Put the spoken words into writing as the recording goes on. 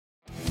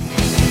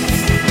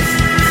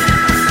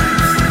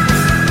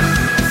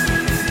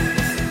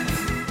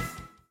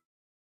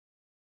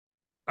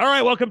All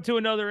right, welcome to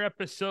another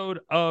episode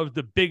of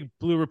the Big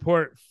Blue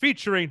Report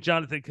featuring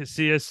Jonathan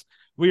Casillas.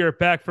 We are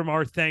back from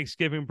our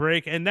Thanksgiving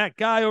break, and that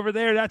guy over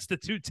there, that's the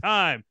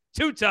two-time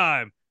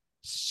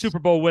Super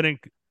Bowl winning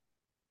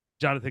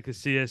Jonathan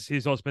Casillas.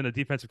 He's also been a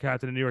defensive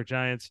captain of the New York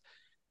Giants.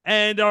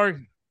 And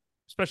our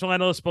special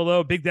analyst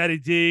below, Big Daddy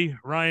D,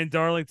 Ryan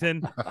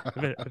Darlington.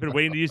 I've been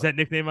waiting to use that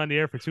nickname on the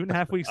air for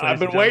 2.5 weeks. I've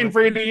been waiting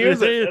for you to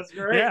use it. That's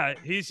great. Yeah,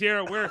 he's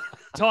here. We're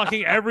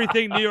talking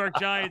everything New York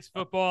Giants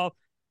football.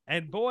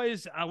 And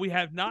boys, we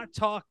have not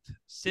talked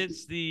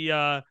since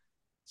the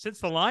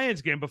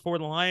Lions game, before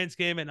the Lions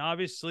game, and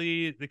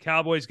obviously the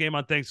Cowboys game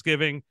on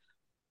Thanksgiving.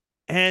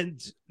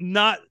 And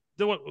not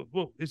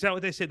is that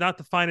what they said? Not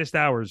the finest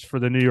hours for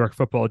the New York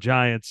Football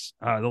Giants.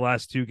 The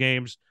last two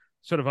games,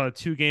 sort of on a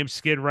 2-game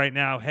skid right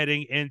now,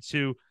 heading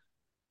into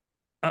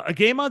a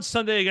game on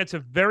Sunday against a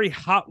very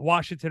hot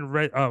Washington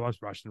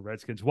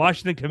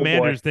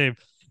Commanders team.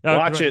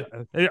 Watch it.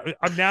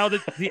 Now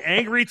the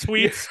angry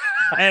tweets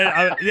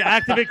and the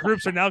activate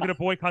groups are now going to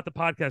boycott the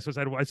podcast because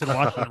I said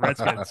Washington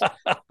Redskins.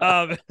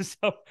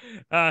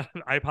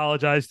 I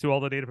apologize to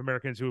all the Native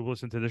Americans who have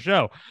listened to the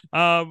show.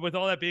 With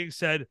all that being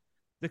said,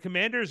 the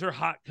Commanders are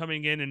hot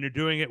coming in, and they're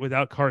doing it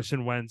without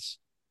Carson Wentz.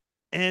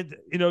 And,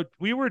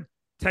 we were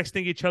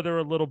texting each other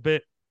a little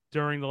bit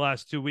during the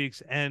last 2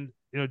 weeks. And,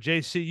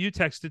 JC, you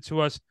texted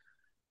to us,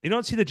 you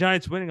don't see the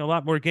Giants winning a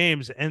lot more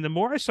games. And the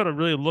more I sort of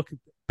really look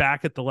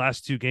back at the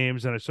last 2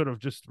 games, and I sort of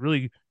just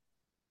really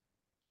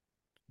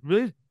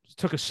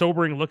took a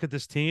sobering look at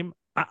this team,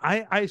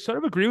 I sort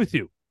of agree with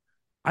you.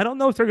 I don't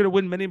know if they're going to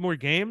win many more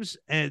games.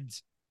 And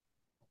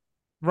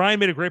Ryan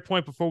made a great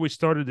point before we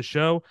started the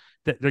show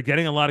that they're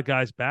getting a lot of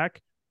guys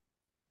back,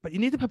 but you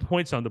need to put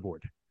points on the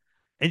board,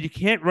 and you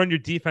can't run your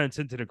defense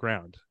into the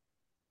ground.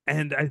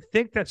 And I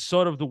think that's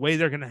sort of the way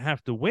they're going to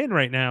have to win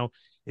right now.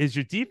 Is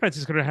your defense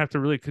is going to have to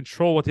really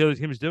control what the other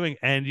team is doing,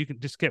 and you can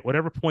just get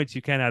whatever points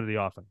you can out of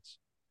the offense.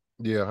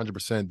 Yeah,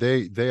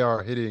 100%. They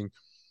are hitting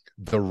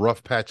the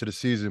rough patch of the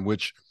season,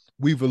 which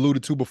we've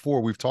alluded to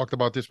before. We've talked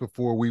about this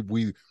before.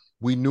 We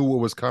knew what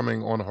was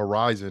coming on the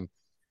horizon,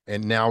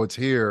 and now it's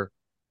here,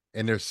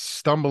 and they're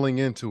stumbling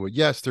into it.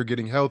 Yes, they're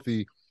getting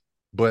healthy,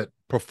 but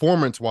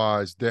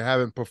performance-wise, they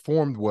haven't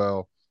performed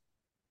well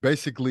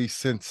basically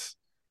since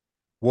 –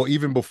 well,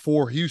 even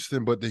before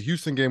Houston, but the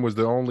Houston game was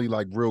the only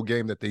real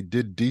game that they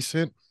did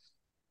decent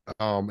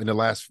in the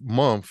last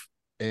month.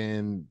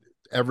 And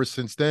ever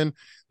since then,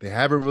 they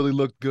haven't really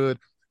looked good.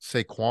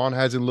 Saquon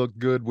hasn't looked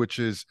good, which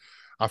is,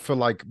 I feel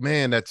like,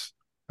 man, that's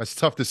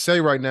tough to say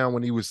right now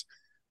when he was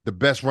the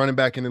best running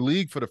back in the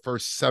league for the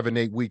first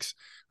 7-8 weeks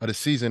of the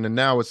season. And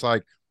now it's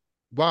like,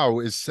 wow,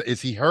 is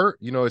he hurt?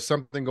 Is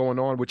something going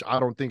on, which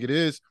I don't think it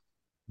is.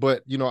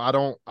 But, I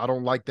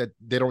don't like that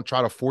they don't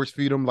try to force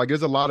feed him.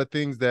 There's a lot of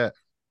things that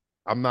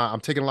I'm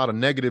taking a lot of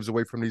negatives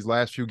away from these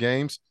last few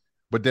games,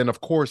 but then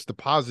of course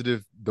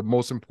the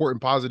most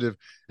important positive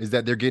is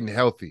that they're getting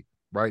healthy,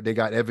 right? They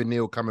got Evan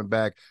Neal coming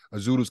back,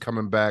 Azudu's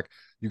coming back.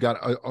 You got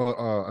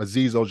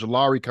Azeez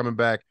Ojulari coming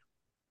back.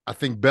 I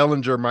think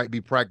Bellinger might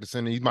be practicing,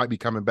 and he might be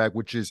coming back,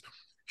 which is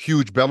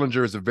huge.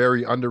 Bellinger is a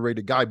very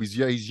underrated guy.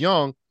 He's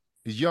young,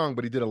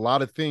 but he did a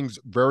lot of things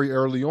very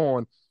early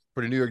on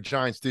for the New York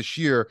Giants this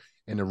year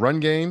in the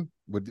run game,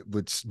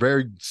 with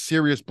very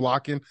serious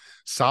blocking,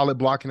 solid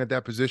blocking at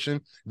that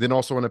position. Then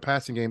also in the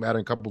passing game,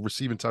 adding a couple of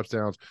receiving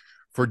touchdowns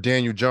for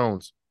Daniel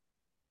Jones.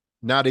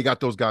 Now they got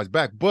those guys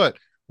back. But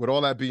with all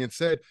that being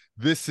said,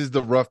 this is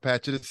the rough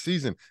patch of the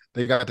season.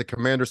 They got the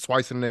Commanders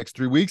twice in the next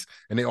 3 weeks,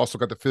 and they also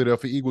got the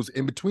Philadelphia Eagles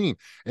in between.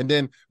 And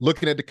then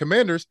looking at the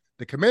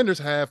Commanders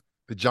have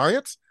the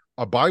Giants,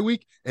 a bye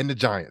week, and the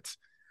Giants.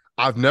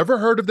 I've never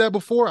heard of that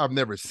before. I've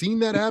never seen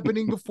that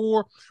happening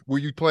before, where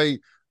you play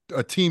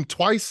a team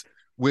twice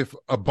with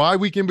a bye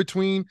week in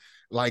between,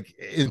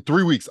 in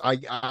 3 weeks.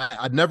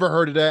 I never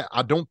heard of that.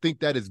 I don't think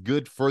that is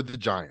good for the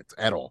Giants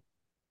at all.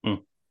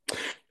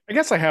 I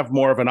guess I have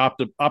more of an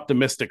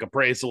optimistic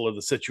appraisal of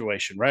the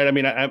situation, right? I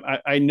mean,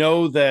 I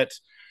know that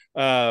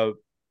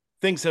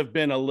things have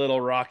been a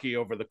little rocky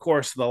over the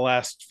course of the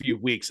last few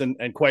weeks.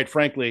 And quite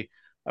frankly,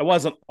 I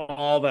wasn't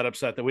all that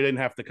upset that we didn't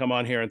have to come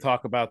on here and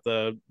talk about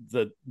the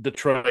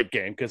Detroit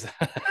game, because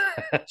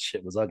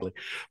shit was ugly.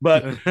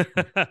 But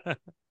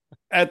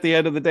at the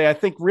end of the day, I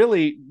think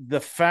really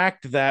the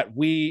fact that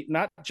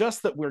not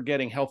just that we're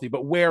getting healthy,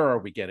 but where are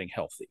we getting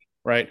healthy,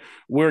 right?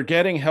 We're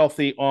getting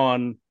healthy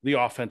on the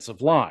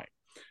offensive line.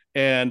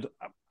 And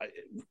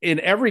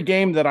in every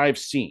game that I've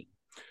seen,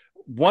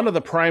 one of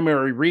the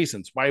primary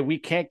reasons why we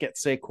can't get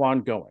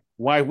Saquon going,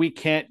 why we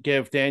can't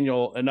give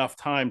Daniel enough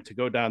time to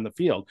go down the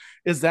field,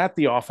 is that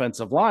the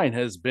offensive line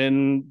has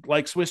been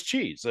like Swiss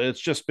cheese. It's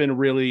just been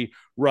really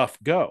rough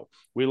go.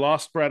 We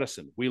lost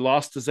Bredesen. We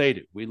lost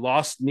Azedu. We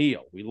lost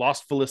Neal. We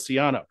lost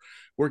Feliciano.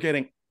 We're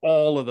getting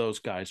all of those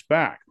guys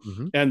back.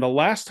 Mm-hmm. And the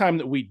last time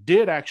that we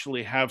did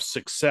actually have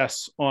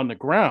success on the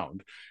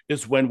ground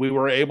is when we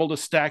were able to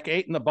stack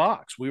 8 in the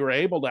box. We were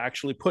able to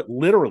actually put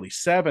literally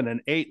 7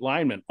 and 8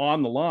 linemen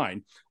on the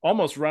line,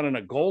 almost running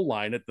a goal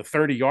line at the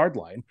 30-yard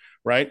line,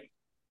 right?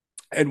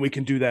 And we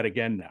can do that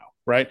again now,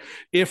 right?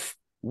 If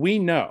we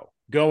know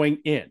going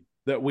in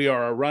that we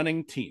are a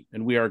running team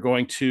and we are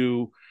going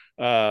to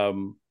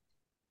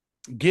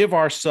give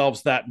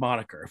ourselves that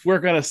moniker. If we're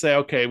going to say,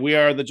 okay, we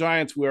are the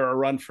Giants, we are a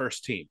run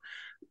first team,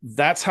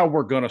 that's how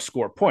we're going to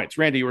score points.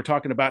 Randy, you were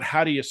talking about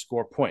how do you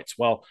score points?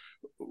 Well,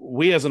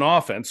 we as an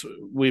offense,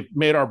 we've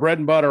made our bread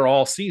and butter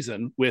all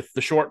season with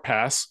the short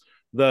pass,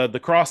 the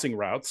crossing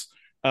routes,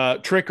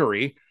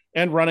 trickery,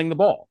 and running the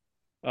ball.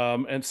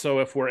 And so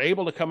if we're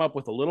able to come up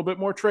with a little bit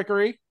more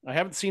trickery, I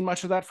haven't seen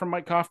much of that from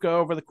Mike Kafka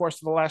over the course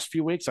of the last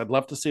few weeks. I'd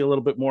love to see a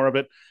little bit more of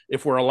it.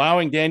 If we're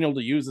allowing Daniel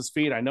to use his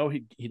feet, I know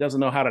he doesn't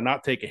know how to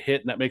not take a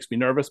hit, and that makes me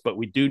nervous, but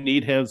we do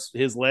need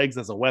his legs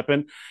as a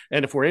weapon.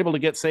 And if we're able to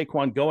get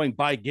Saquon going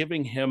by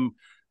giving him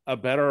a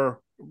better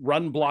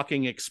run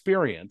blocking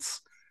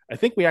experience, I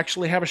think we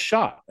actually have a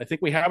shot. I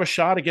think we have a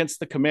shot against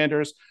the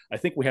Commanders. I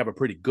think we have a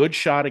pretty good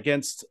shot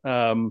against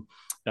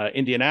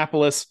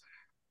Indianapolis.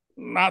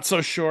 Not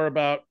so sure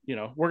about,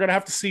 we're going to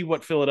have to see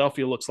what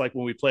Philadelphia looks like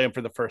when we play them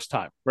for the first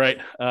time, right?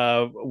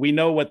 We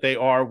know what they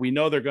are. We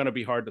know they're going to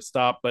be hard to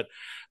stop, but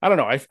I don't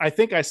know. I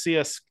think I see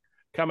us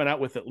coming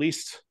out with at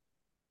least,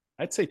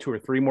 I'd say 2 or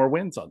 3 more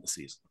wins on the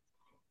season.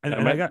 And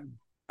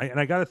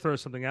I got to throw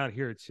something out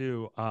here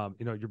too.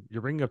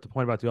 You're bringing up the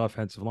point about the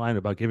offensive line,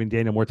 about giving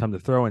Daniel more time to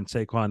throw and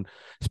Saquon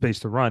space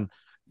to run.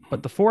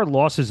 But the 4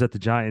 losses that the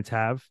Giants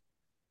have,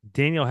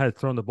 Daniel had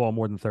thrown the ball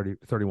more than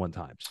 31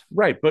 times.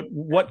 Right. But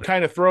what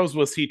kind of throws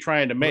was he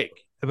trying to make?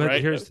 But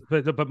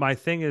right? but my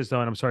thing is, though,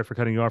 and I'm sorry for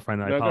cutting you off,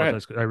 Ryan. I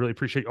apologize. I really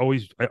appreciate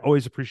I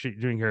always appreciate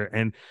you doing here,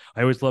 and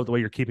I always love the way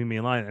you're keeping me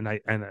in line,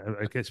 and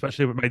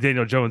especially with my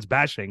Daniel Jones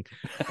bashing.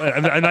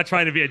 I'm not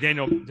trying to be a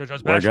Daniel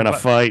Jones basher. We're gonna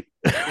fight.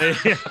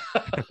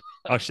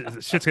 Oh,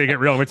 shit's gonna get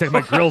real. We're gonna take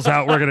my grills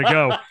out. We're gonna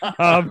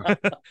go.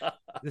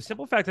 The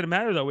simple fact of the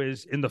matter, though,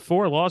 is in the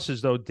 4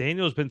 losses, though,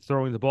 Daniel's been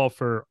throwing the ball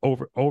for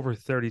over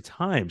 30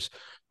 times.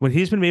 When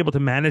he's been able to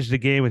manage the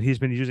game, when he's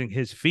been using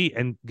his feet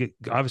and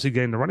obviously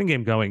getting the running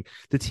game going,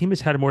 the team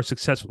has had more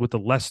success with the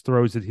less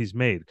throws that he's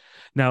made.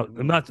 Now,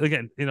 I'm not,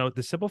 again,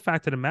 the simple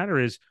fact of the matter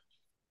is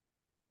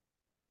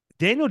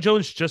Daniel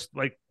Jones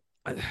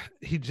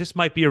he just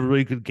might be a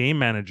really good game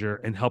manager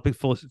and helping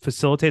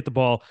facilitate the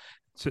ball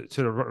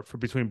for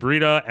between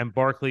Breida and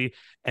Barkley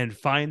and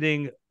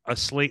finding a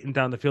Slayton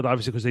down the field,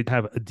 obviously, because they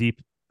have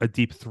a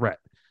deep threat.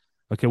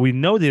 Okay, we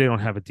know they don't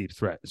have a deep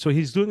threat. So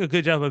he's doing a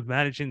good job of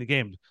managing the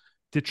game.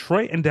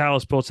 Detroit and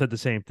Dallas both said the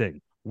same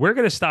thing. We're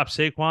going to stop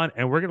Saquon,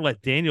 and we're going to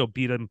let Daniel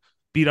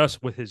beat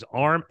us with his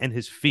arm and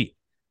his feet.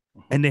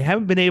 And they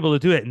haven't been able to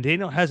do it. And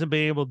Daniel hasn't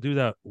been able to do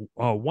that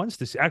once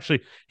this.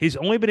 Actually, he's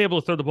only been able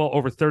to throw the ball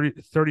over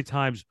 30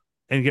 times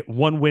and get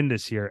 1 win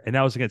this year, and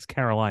that was against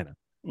Carolina.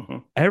 Mm-hmm.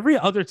 Every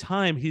other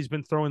time he's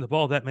been throwing the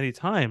ball that many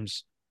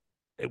times,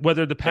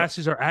 whether the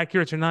passes are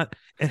accurate or not,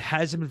 it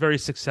hasn't been very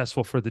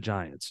successful for the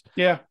Giants.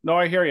 Yeah, no,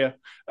 I hear you.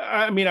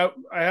 I mean, I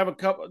have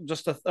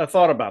a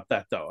thought about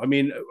that, though. I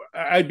mean,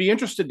 I'd be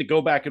interested to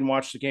go back and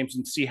watch the games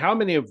and see how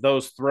many of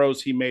those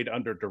throws he made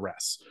under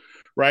duress,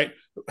 right?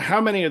 How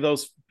many of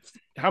those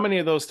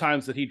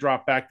times that he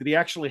dropped back, did he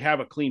actually have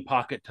a clean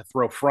pocket to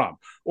throw from?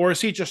 Or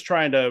is he just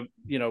trying to,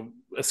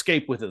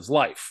 escape with his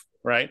life?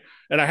 Right.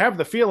 And I have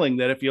the feeling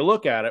that if you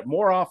look at it,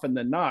 more often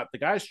than not, the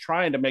guy's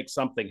trying to make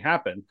something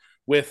happen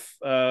with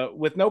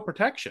no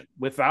protection,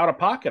 without a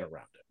pocket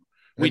around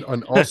him.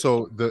 And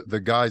also the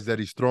guys that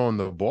he's throwing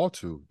the ball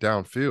to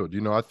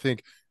downfield. I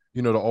think,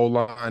 the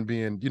O-line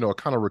being, a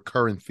kind of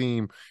recurring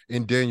theme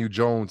in Daniel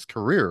Jones'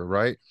 career,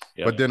 right?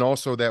 Yeah. But then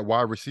also that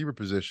wide receiver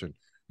position.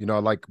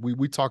 Like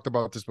we talked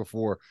about this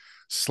before.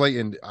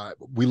 Slayton,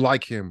 we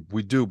like him,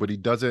 we do, but he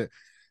doesn't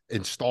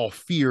install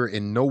fear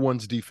in no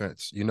one's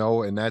defense,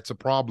 and that's a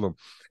problem.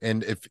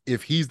 And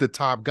if he's the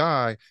top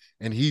guy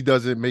and he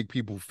doesn't make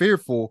people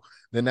fearful,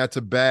 then that's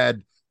a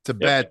bad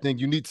thing.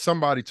 You need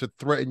somebody to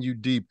threaten you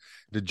deep.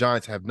 The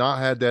Giants have not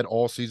had that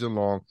all season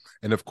long.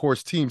 And of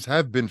course, teams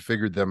have been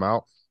figured them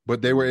out,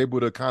 but they were able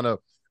to kind of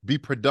be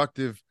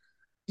productive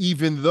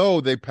even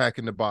though they pack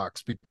in the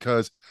box,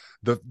 because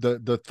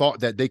the thought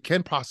that they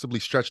can possibly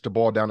stretch the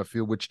ball down the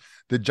field, which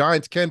the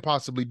Giants can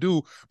possibly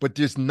do, but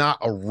there's not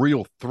a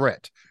real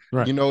threat.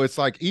 Right. It's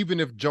like, even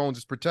if Jones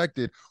is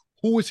protected,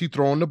 who is he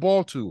throwing the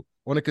ball to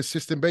on a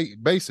consistent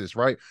basis,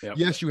 right? Yep.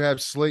 Yes, you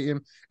have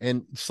Slayton,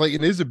 and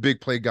Slayton is a big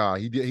play guy.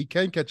 He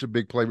can catch a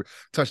big play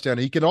touchdown.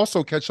 He can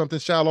also catch something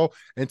shallow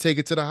and take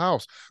it to the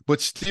house.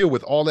 But still,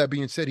 with all that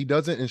being said, he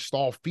doesn't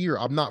install fear.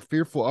 I'm not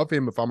fearful of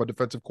him if I'm a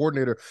defensive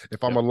coordinator,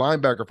 if I'm a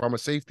linebacker, if I'm a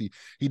safety.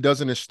 He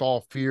doesn't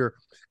install fear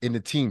in the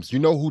teams.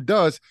 Who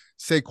does?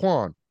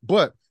 Saquon.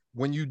 But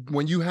when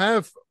you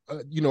have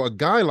a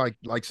guy like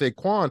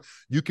Saquon,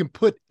 you can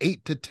put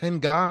 8 to 10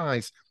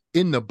 guys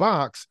in the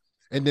box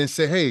and then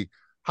say, hey,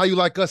 how you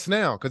like us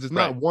now? Because it's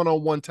not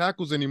one-on-one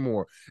tackles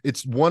anymore.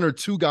 It's 1 or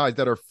 2 guys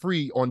that are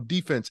free on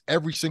defense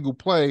every single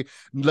play,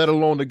 let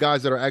alone the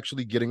guys that are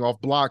actually getting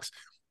off blocks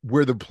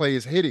where the play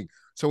is hitting.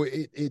 So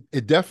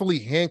it definitely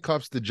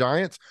handcuffs the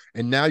Giants,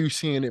 and now you're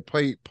seeing it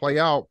play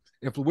out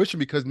in fruition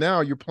because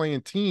now you're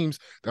playing teams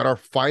that are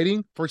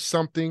fighting for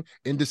something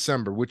in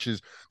December, which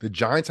is the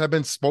Giants have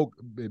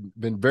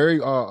been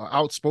very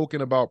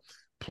outspoken about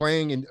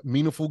playing in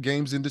meaningful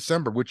games in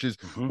December, which is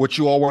what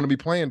you all want to be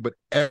playing. But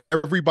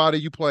everybody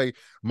you play,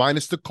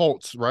 minus the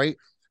Colts, right,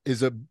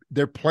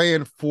 they're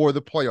playing for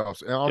the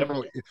playoffs. And I don't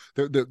know,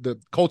 the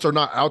Colts are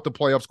not out the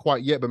playoffs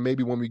quite yet, but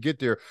maybe when we get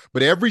there.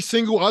 But every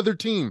single other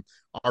team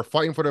are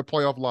fighting for their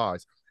playoff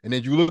lives. And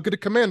then you look at the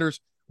Commanders,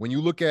 when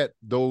you look at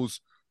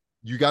those,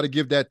 you got to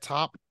give that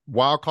top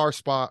wild card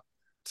spot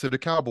to the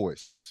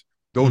Cowboys.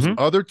 Those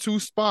other two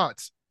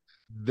spots,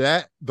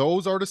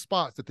 those are the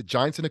spots that the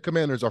Giants and the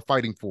Commanders are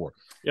fighting for.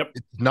 Yep.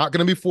 It's not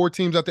going to be 4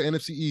 teams at the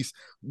NFC East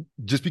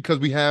just because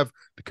we have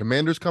the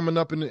Commanders coming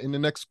up in the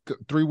next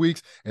 3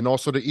 weeks and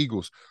also the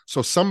Eagles.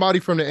 So somebody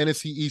from the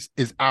NFC East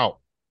is out.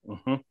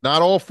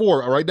 Not all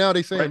 4. Right now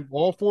they saying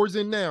all 4 is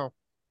in now.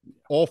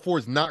 All 4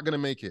 is not going to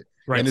make it.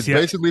 Right. And it's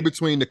basically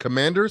between the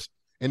Commanders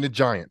and the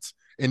Giants.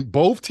 And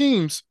both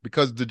teams,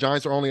 because the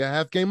Giants are only a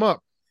half game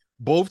up,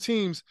 both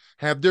teams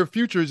have their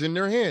futures in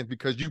their hands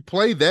because you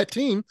play that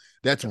team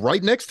that's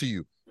right next to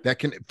you that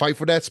can fight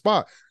for that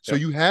spot. So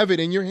you have it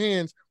in your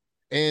hands.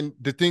 And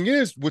the thing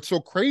is, what's so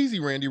crazy,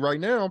 Randy, right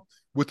now,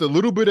 with a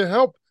little bit of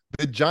help,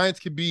 the Giants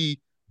can be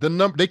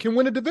they can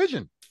win a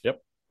division.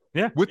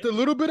 With a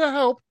little bit of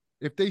help,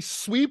 if they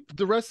sweep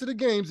the rest of the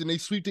games and they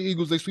sweep the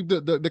Eagles, they sweep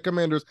the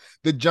Commanders,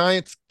 the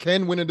Giants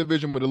can win a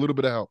division with a little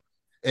bit of help.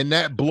 And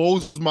that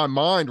blows my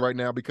mind right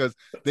now because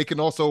they can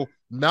also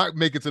not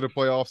make it to the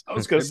playoffs. I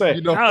was going to say,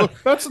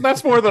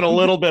 that's more than a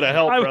little bit of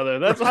help, brother.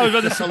 That's I was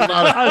about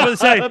to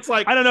say, that's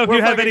like, I don't know if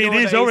you have any of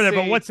these over there,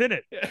 but what's in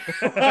it?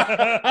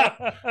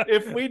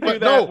 If we do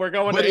that, we're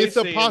going to AC, it's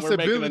a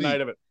possibility. And we're making a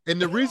night of it.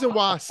 And the reason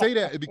why I say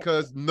that is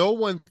because no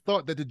one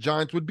thought that the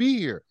Giants would be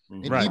here.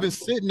 And even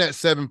sitting at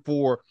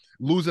 7-4,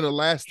 losing the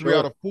last 3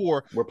 out of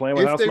 4. We're playing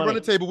with house money. If they run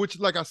the table, which,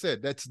 like I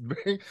said, that's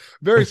very,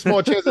 very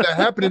small chance of that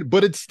happening,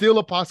 but it's still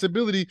a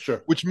possibility,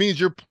 which means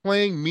you're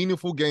playing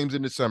meaningful games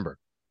in December.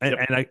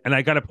 And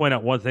I got to point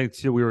out one thing,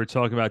 too. We were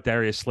talking about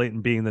Darius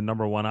Slayton being the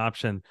number 1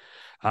 option.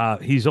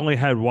 He's only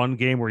had 1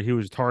 game where he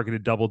was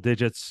targeted double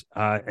digits,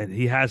 and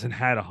he hasn't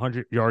had a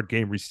 100-yard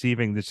game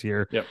receiving this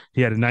year.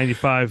 He had a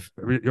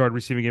 95-yard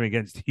receiving game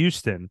against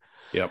Houston.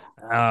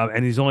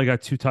 And he's only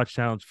got 2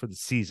 touchdowns for the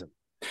season.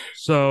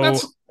 So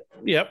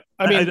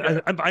I mean,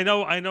 I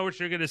know what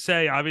you're going to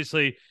say.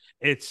 Obviously,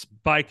 it's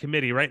by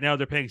committee. Right now,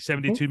 they're paying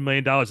 $72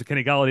 million to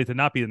Kenny Golladay to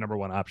not be the number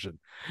 1 option.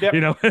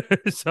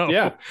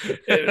 So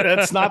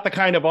that's not the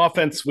kind of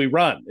offense we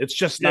run. It's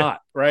just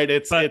not right.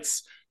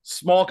 It's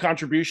small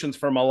contributions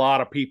from a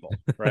lot of people,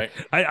 right?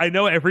 I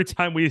know every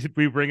time we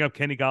bring up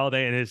Kenny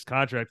Golladay and his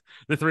contract,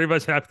 the 3 of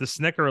us have to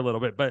snicker a little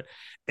bit. But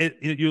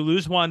you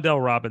lose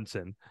Wan'Dale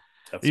Robinson.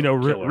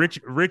 That's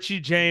Richie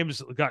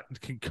James got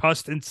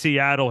concussed in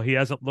Seattle. He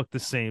hasn't looked the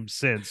same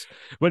since.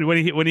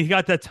 When he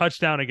got that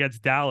touchdown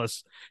against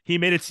Dallas, he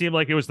made it seem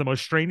like it was the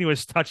most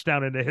strenuous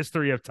touchdown in the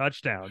history of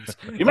touchdowns.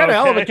 He made a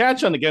hell of a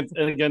catch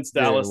against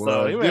Dallas,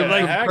 though. He give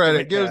him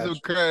credit.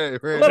 A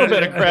little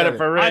bit of credit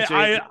for Richie.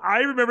 I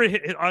remember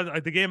on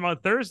the game on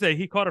Thursday,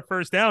 he caught a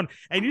first down,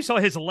 and you saw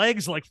his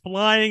legs like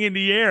flying in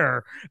the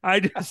air.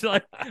 I'm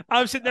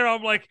sitting there,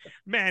 I'm like,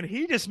 man,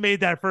 he just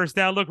made that first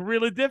down look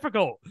really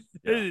difficult.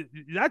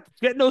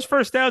 Getting those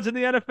first downs in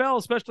the NFL,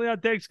 especially on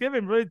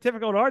Thanksgiving, really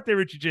difficult, aren't they,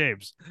 Richie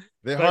James?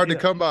 They're hard to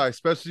come by,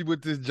 especially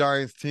with this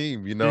Giants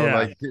team.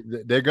 Like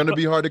they're going to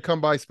be hard to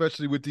come by,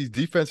 especially with these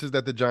defenses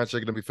that the Giants are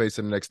going to be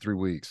facing the next 3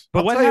 weeks.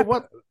 But what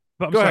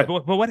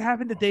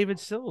happened to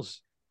David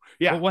Sills?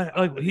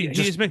 He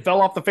just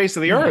fell off the face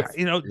of the earth.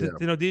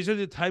 These are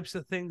the types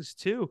of things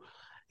too.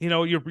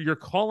 You're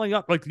calling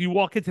up, like you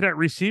walk into that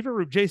receiver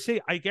room, JC,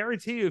 I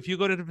guarantee you, if you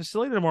go to the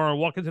facility tomorrow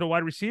and walk into the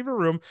wide receiver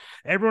room,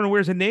 everyone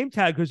wears a name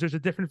tag because there's a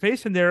different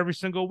face in there every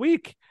single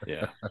week.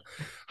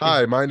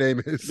 Hi, my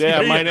name is.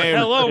 My name.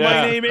 Hello,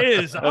 my name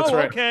is. That's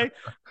right. Okay.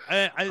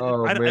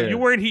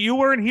 You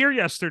weren't here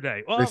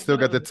yesterday. They still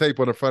got the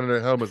tape on the front of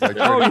their helmets. Like,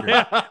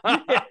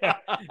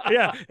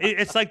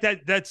 It's like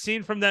that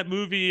scene from that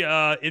movie,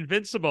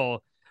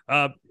 Invincible.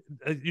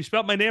 You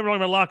spelled my name wrong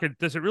in my locker.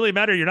 Does it really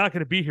matter? You're not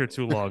going to be here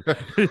too long.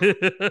 What's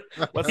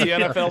the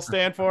NFL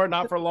stand for?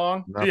 Not for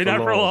long?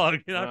 Not for long.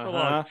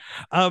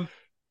 I'm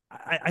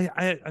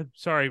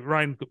sorry,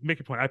 Ryan, make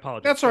your point. I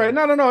apologize. That's all right.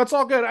 No. It's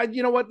all good.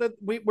 You know what?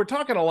 We're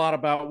talking a lot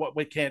about what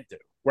we can't do,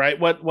 right?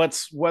 What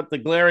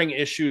the glaring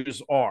issues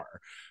are.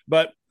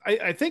 But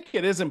I think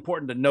it is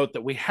important to note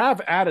that we have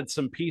added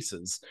some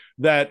pieces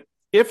that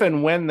if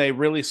and when they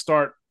really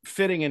start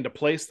fitting into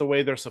place the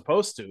way they're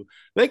supposed to,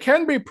 they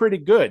can be pretty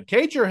good.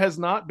 Cager has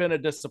not been a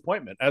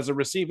disappointment as a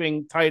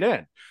receiving tight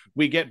end.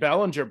 We get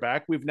Bellinger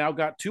back. We've now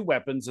got 2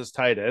 weapons as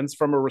tight ends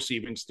from a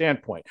receiving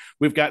standpoint.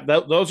 We've got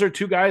those are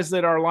 2 guys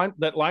that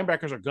that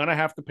linebackers are going to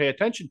have to pay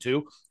attention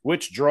to,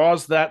 which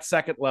draws that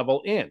second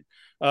level in.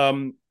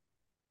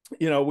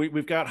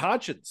 We've got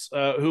Hodgins,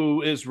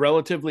 who is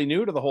relatively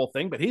new to the whole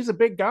thing, but he's a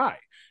big guy.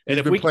 And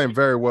he's been playing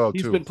very well,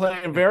 he's been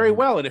playing very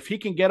well. And if he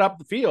can get up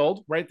the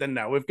field, right, then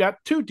now we've got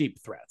 2 deep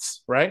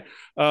threats, right?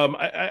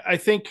 I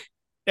think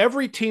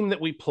every team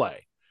that we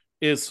play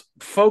is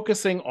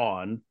focusing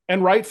on,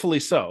 and rightfully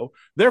so,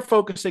 they're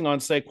focusing on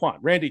Saquon.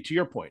 Randy, to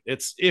your point,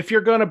 it's if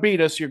you're going to beat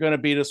us, you're going to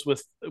beat us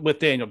with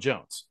Daniel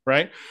Jones,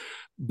 right?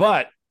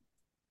 But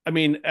I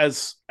mean,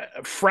 as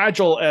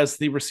fragile as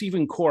the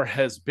receiving core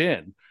has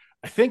been,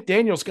 I think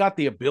Daniel's got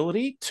the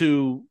ability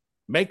to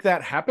make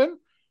that happen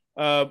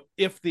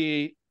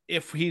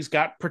if he's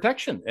got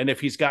protection and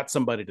if he's got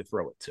somebody to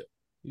throw it to.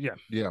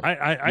 Yeah.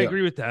 I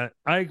agree with that.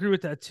 I agree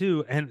with that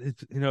too. And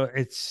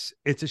it's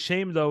a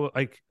shame though.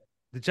 Like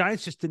the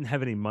Giants just didn't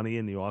have any money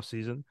in the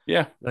offseason.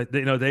 Yeah. Like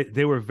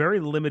they were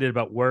very limited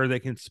about where they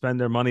can spend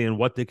their money and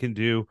what they can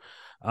do.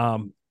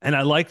 And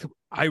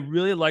I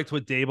really liked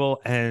what Daboll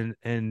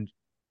and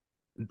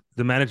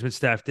the management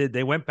staff did.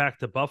 They went back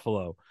to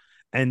Buffalo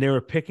and they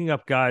were picking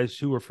up guys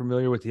who were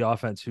familiar with the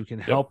offense who can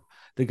help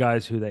the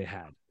guys who they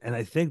had. And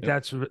I think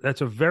that's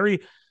a very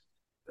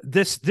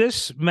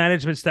this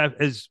management staff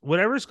is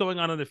whatever's going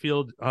on the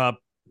field,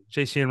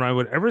 JC and Ryan,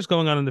 whatever's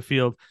going on in the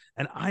field.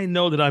 And I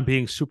know that I'm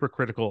being super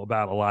critical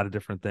about a lot of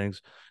different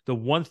things. The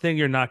one thing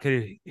you're not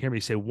going to hear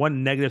me say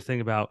one negative thing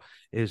about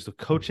is the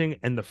coaching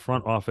and the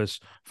front office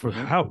for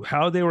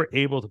how they were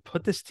able to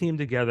put this team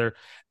together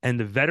and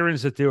the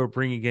veterans that they were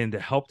bringing in to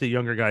help the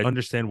younger guys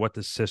understand what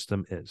the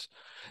system is.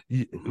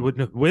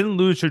 Win,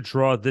 lose, or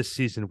draw this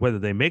season, whether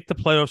they make the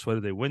playoffs,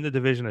 whether they win the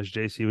division, as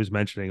JC was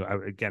mentioning.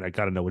 I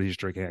got to know what he's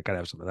drinking. I got to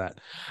have some of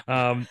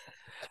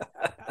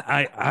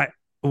that.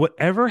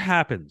 Whatever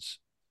happens,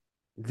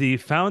 the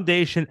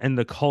foundation and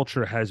the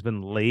culture has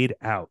been laid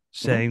out,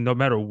 saying no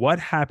matter what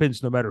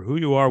happens, no matter who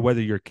you are,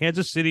 whether you're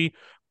Kansas City,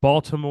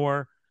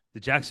 Baltimore,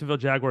 the Jacksonville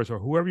Jaguars, or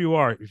whoever you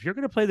are, if you're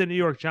going to play the New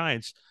York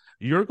Giants,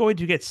 you're going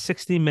to get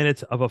 60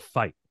 minutes of a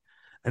fight.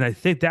 And I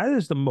think that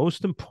is the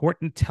most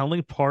important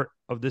telling part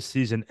of this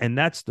season, and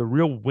that's the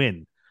real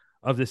win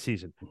of the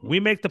season. We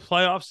make the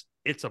playoffs,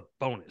 it's a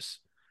bonus.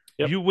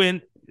 Yep. You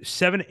win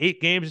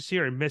 7-8 games this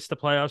year and miss the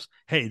playoffs.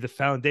 Hey, the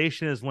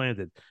foundation has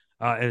landed,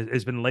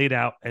 has been laid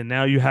out, and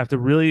now you have to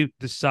really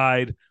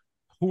decide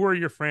who are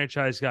your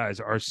franchise guys.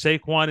 Are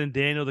Saquon and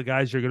Daniel the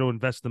guys you're going to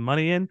invest the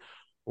money in,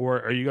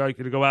 or are you going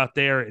to go out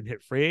there and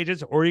hit free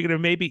agents, or are you going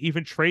to maybe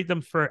even trade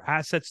them for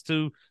assets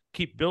to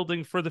keep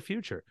building for the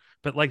future?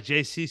 But like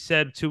JC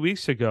said 2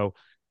 weeks ago,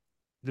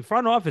 the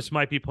front office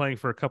might be playing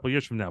for a couple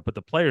years from now, but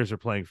the players are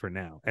playing for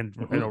now. And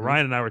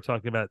Ryan and I were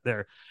talking about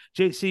there.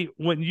 JC,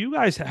 when you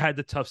guys had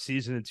the tough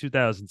season in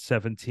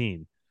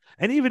 2017,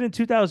 and even in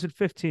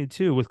 2015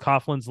 too, with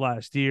Coughlin's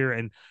last year,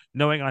 and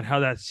knowing on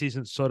how that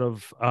season sort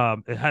of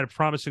it had a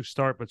promising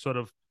start, but sort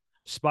of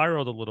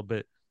spiraled a little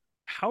bit.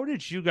 How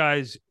did you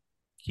guys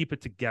keep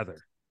it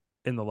together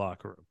in the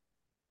locker room?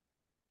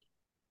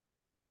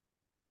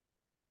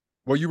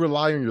 Well, you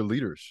rely on your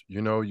leaders.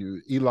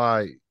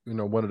 Eli,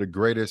 one of the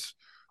greatest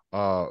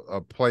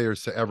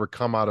players to ever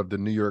come out of the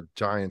New York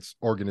Giants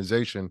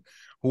organization,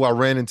 who I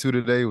ran into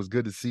today. It was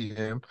good to see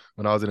him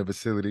when I was in the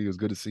facility. It was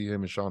good to see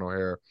him and Sean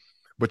O'Hara.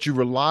 But you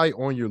rely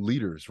on your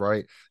leaders,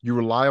 right? You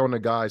rely on the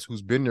guys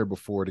who's been there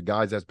before, the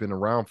guys that's been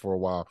around for a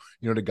while,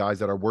 the guys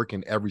that are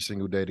working every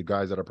single day, the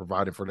guys that are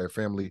providing for their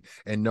family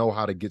and know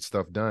how to get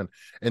stuff done.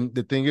 And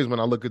the thing is,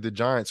 when I look at the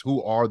Giants,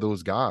 who are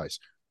those guys?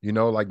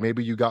 Like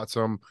maybe you got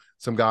some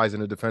guys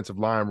in the defensive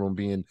line room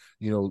being,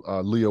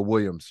 Leo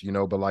Williams,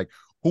 but like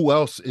who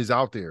else is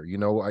out there?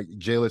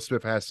 Jalen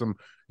Smith has some,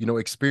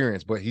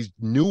 experience, but he's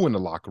new in the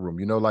locker room.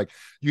 Like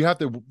you have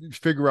to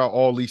figure out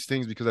all these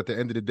things, because at the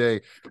end of the day,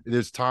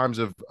 there's times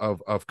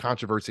of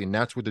controversy, and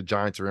that's what the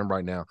Giants are in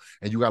right now.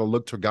 And you got to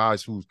look to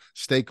guys who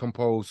stay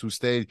composed, who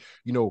stay,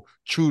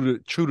 true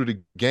to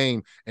the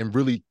game, and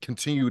really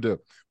continue to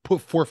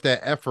put forth that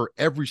effort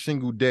every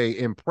single day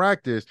in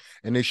practice.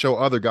 And they show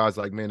other guys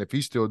like, man, if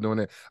he's still doing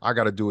it, I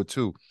got to do it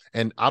too.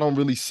 And I don't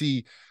really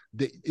see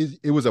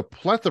it was a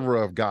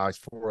plethora of guys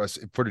for us,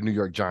 for the New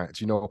York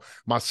Giants,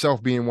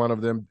 myself being one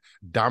of them,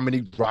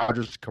 Dominique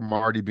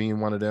Rodgers-Cromartie being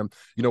one of them,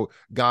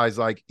 guys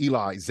like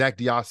Eli, Zach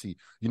Diassi,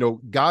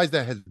 guys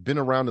that has been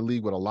around the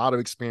league with a lot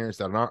of experience,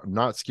 that are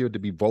not scared to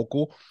be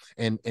vocal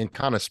and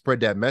kind of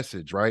spread that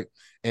message, right?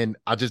 And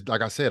I just,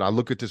 like I said, I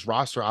look at this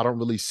roster, I don't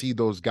really see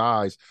those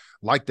guys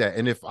like that.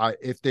 And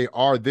if they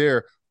are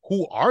there,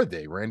 who are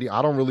they, Randy?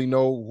 I don't really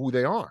know who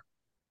they are.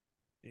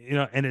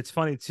 And it's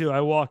funny too. I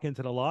walk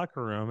into the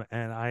locker room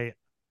and I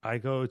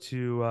go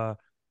to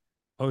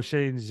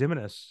O'Shea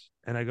Ximines,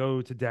 and I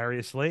go to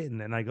Darius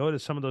Slayton, and I go to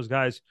some of those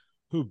guys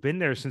who've been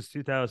there since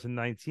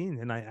 2019.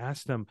 And I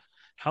ask them,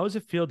 how does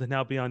it feel to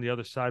now be on the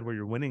other side where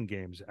you're winning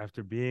games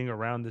after being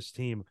around this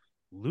team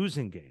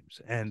losing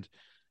games? And,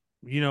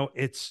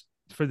 it's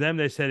for them,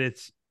 they said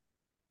it's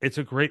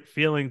a great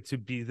feeling to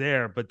be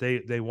there, but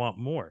they want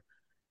more.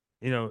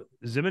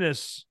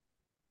 Ximines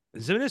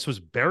was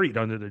buried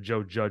under the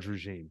Joe Judge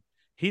regime.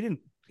 He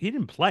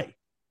didn't play.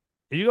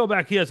 And you go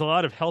back, he has a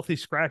lot of healthy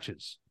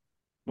scratches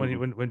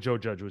when Joe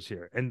Judge was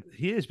here. And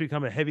he has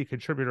become a heavy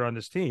contributor on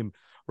this team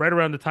right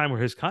around the time where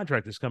his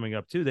contract is coming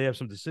up too. They have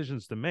some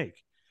decisions to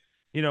make.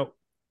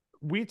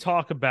 We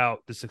talk about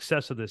the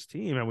success of this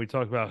team, and we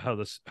talk about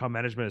how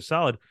management is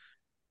solid.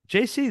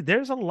 JC,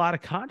 there's a lot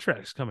of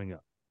contracts coming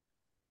up.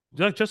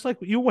 just like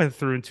you went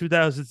through in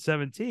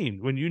 2017,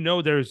 when you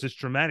know there's this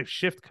dramatic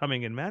shift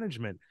coming in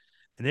management,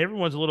 and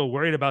everyone's a little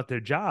worried about their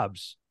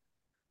jobs.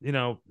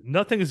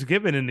 Nothing is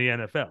given in the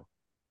NFL.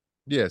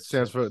 Yeah, it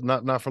stands for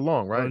not for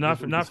long, right? Not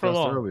for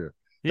long. Earlier.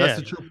 Yeah. That's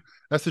the truth.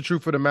 That's the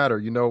truth of the matter,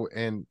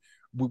 and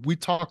we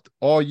talked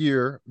all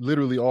year,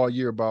 literally all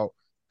year, about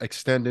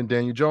extending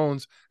Daniel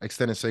Jones,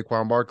 extending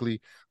Saquon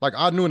Barkley. Like,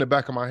 I knew in the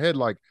back of my head,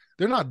 like,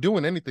 they're not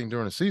doing anything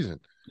during the season,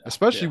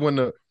 especially when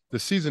the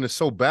season is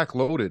so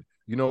backloaded,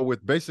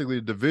 with basically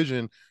the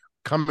division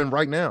coming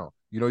right now.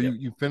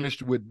 You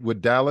finished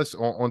with Dallas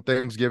on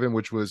Thanksgiving,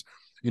 which was,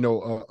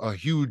 a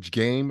huge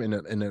game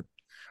and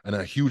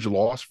a huge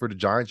loss for the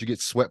Giants. You get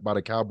swept by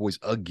the Cowboys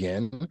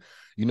again,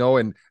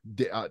 and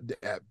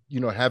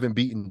having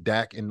beaten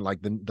Dak in like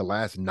the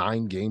last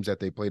 9 games that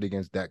they played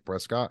against Dak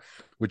Prescott,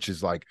 which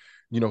is like,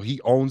 he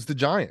owns the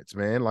Giants,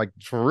 man. Like,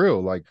 for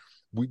real. Like,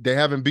 they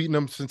haven't beaten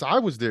them since I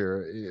was there,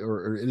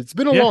 or it's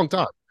been a long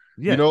time.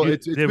 Yeah,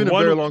 it's been a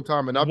very long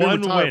time, and I've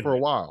been retired for a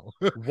while.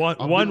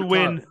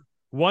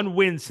 One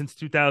win since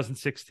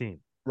 2016.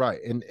 Right,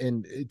 and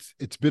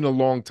it's been a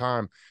long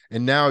time,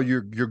 and now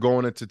you're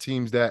going into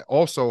teams that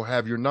also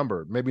have your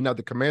number. Maybe not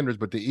the Commanders,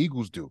 but the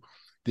Eagles do.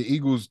 The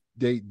Eagles,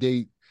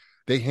 they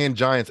hand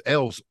Giants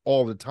L's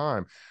all the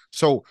time.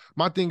 So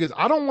my thing is,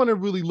 I don't want to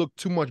really look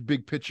too much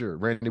big picture,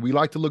 Randy. We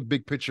like to look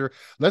big picture.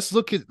 Let's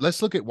look at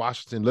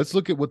Washington. Let's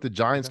look at what the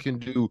Giants can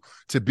do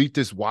to beat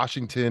this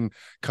Washington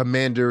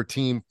Commander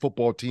team,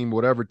 football team,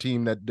 whatever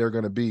team that they're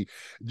going to be.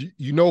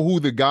 You know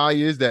who the guy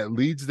is that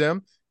leads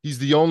them? He's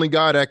the only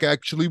guy that can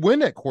actually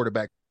win at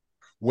quarterback,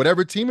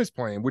 whatever team is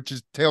playing, which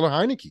is Taylor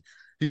Heineke.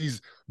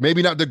 He's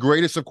maybe not the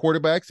greatest of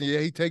quarterbacks, and yeah,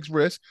 he takes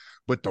risks,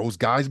 but those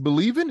guys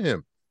believe in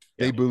him.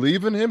 They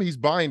believe in him. He's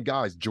buying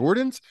guys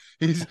Jordans.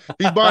 He's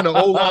buying the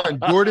O-line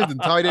Jordans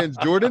and tight ends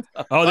Jordans.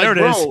 Oh, there it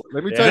is.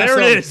 Let me tell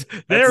you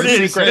something. There it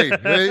is.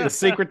 The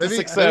secret to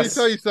success. Let me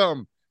tell you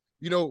something.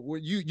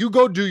 You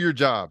go do your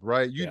job,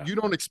 right? You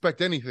don't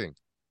expect anything,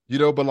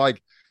 but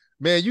like,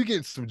 man, you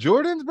get some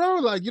Jordans, bro.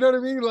 Like, you know what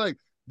I mean? Like,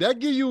 that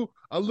give you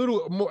a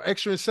little more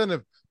extra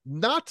incentive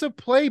not to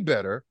play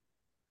better,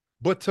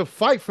 but to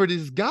fight for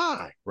this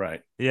guy.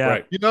 Right. Yeah.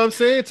 Right. You know what I'm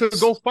saying? To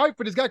go fight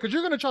for this guy, because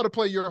you're going to try to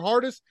play your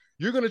hardest.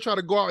 You're going to try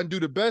to go out and do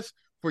the best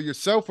for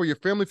yourself, for your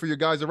family, for your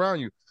guys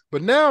around you.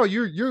 But now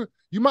you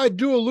might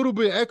do a little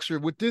bit extra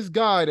with this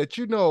guy that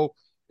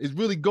is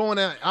really going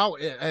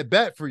out at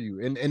bat for you.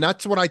 And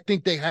that's what I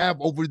think they have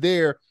over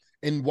there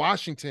in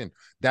Washington.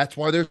 That's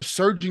why they're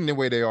surging the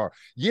way they are.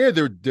 Yeah,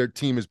 their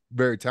team is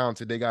very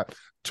talented. They got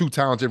 2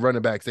 talented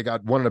running backs. They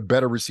got one of the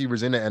better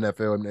receivers in the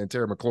NFL, and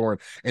Terry McLaurin.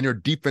 And their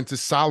defense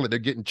is solid. They're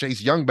getting Chase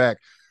Young back,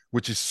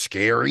 which is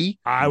scary.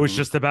 I was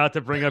just about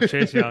to bring up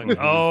Chase Young.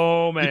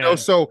 Oh, man.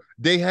 So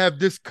they have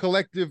this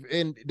collective,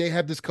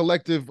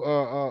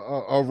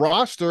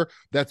 roster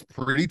that's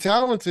pretty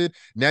talented.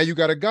 Now you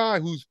got a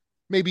guy who's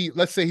maybe,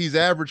 let's say he's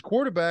average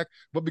quarterback,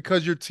 but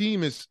because your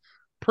team is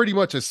pretty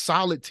much a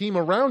solid team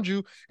around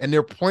you, and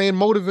they're playing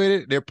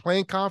motivated, they're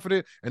playing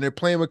confident, and they're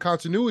playing with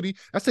continuity,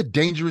 that's a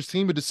dangerous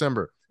team in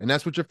December, and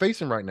that's what you're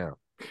facing right now.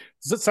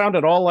 Does it sound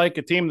at all like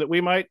a team that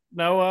we might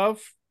know of?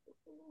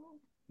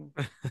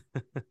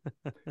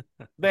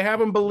 They have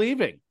them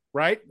believing,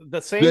 right?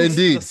 The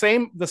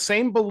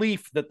same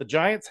belief that the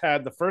Giants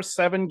had the first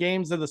 7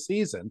 games of the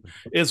season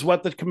is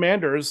what the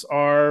Commanders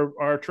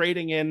are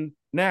trading in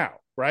now,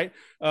 right?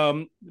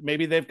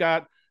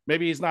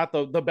 Maybe he's not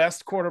the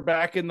best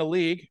quarterback in the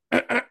league,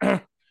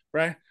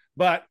 right?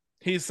 But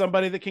he's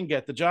somebody that can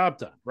get the job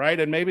done, right?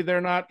 And maybe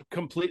they're not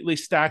completely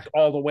stacked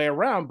all the way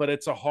around, but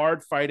it's a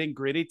hard fighting,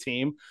 gritty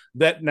team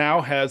that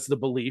now has the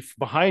belief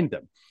behind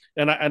them.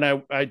 And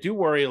I do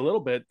worry a little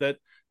bit that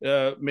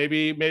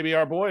maybe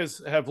our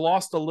boys have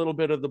lost a little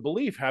bit of the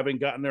belief, having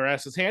gotten their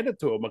asses handed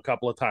to them a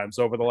couple of times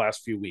over the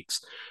last few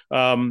weeks.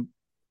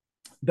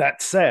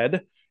 That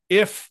said,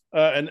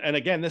 and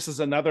again, this is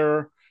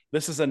another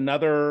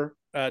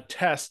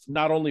test,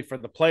 not only for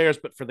the players,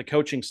 but for the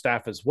coaching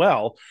staff as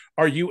well.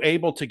 Are you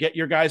able to get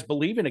your guys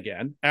believing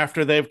again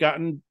after they've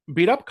gotten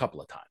beat up a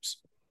couple of times?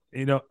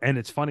 And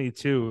it's funny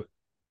too,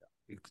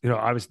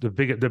 obviously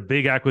the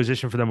big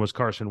acquisition for them was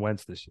Carson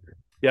Wentz this year.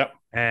 Yep.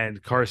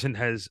 And Carson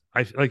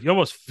you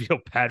almost feel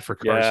bad for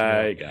Carson.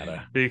 Yeah, you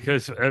gotta.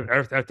 Because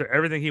after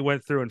everything he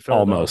went through in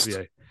Philadelphia.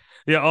 Almost.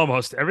 Yeah,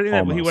 almost. Everything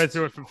that he went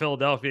through from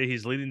Philadelphia,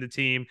 he's leading the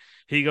team.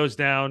 He goes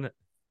down.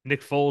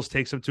 Nick Foles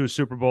takes him to a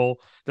Super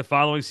Bowl. The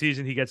following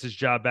season, he gets his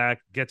job back,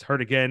 gets hurt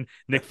again.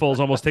 Nick Foles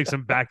almost takes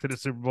him back to the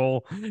Super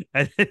Bowl,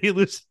 and then he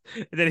loses.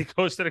 And then he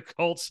goes to the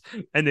Colts,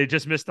 and they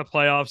just missed the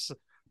playoffs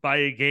by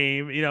a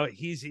game.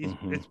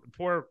 It's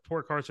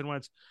poor Carson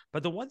Wentz.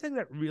 But the one thing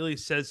that really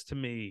says to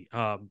me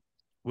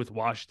with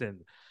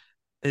Washington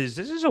is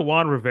this is a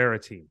Juan Rivera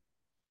team.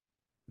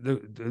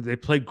 They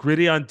play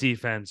gritty on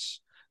defense.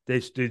 They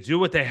do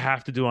what they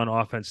have to do on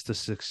offense to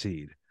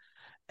succeed.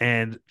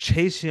 And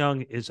Chase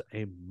Young is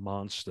a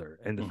monster.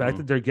 And the fact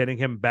that they're getting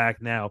him back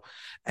now,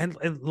 and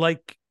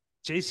like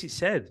JC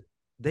said,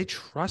 they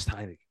trust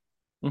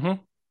Heineke.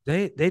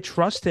 They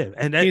trust him.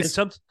 And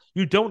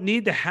You don't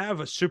need to have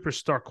a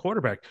superstar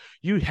quarterback.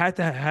 You had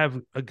to have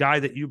a guy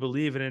that you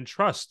believe in and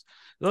trust.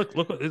 Look,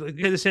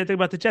 the same thing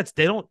about the Jets.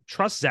 They don't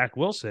trust Zach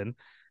Wilson.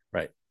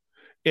 Right.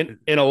 In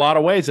a lot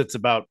of ways, it's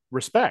about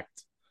respect.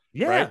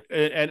 Yeah.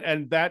 Right.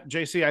 And that,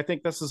 JC, I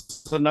think this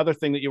is another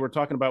thing that you were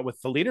talking about with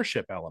the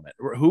leadership element.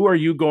 Who are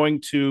you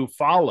going to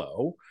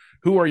follow?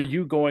 Who are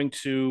you going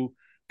to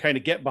kind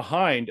of get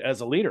behind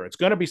as a leader? It's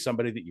going to be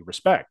somebody that you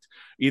respect,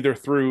 either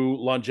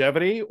through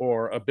longevity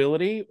or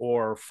ability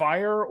or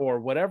fire or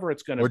whatever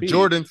it's going to be.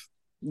 Jordans.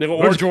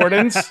 Or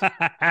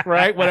Jordans,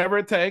 right? Whatever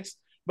it takes.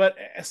 But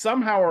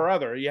somehow or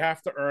other, you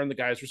have to earn the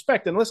guy's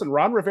respect. And listen,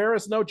 Ron Rivera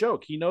is no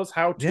joke. He knows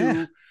how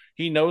to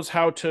he knows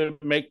how to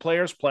make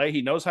players play.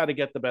 He knows how to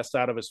get the best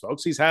out of his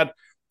folks. He's had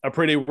a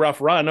pretty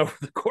rough run over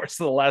the course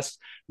of the last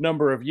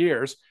number of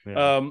years.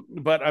 Yeah.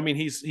 But I mean,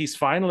 he's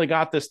finally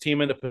got this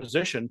team in a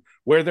position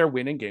where they're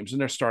winning games and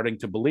they're starting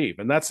to believe.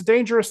 And that's a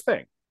dangerous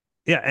thing.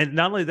 Yeah. And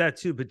not only that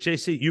too, but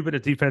JC, you've been a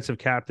defensive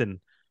captain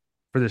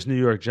for this New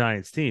York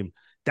Giants team.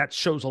 That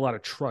shows a lot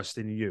of trust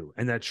in you.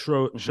 And that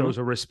shows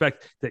a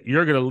respect that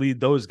you're going to lead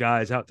those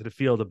guys out to the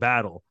field of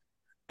battle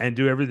and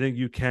do everything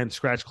you can,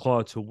 scratch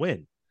claw, to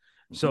win.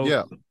 So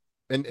yeah.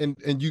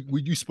 And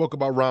you spoke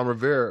about Ron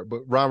Rivera,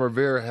 but Ron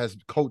Rivera has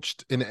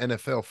coached in the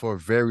NFL for a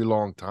very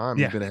long time.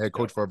 He's been a head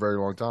coach for a very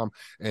long time.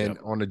 And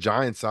on the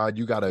Giants side,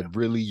 you got a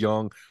really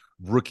young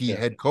rookie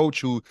head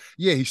coach who,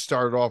 he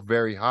started off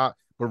very hot,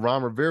 but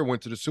Ron Rivera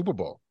went to the Super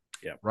Bowl.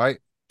 Yeah. Right.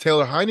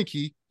 Taylor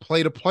Heineke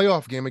played a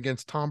playoff game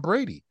against Tom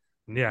Brady.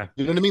 Yeah.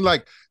 You know what I mean?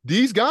 Like,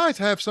 these guys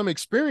have some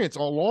experience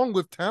along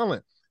with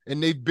talent,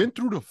 and they've been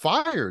through the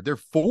fire. They're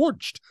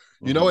forged,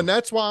 you know, and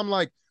that's why I'm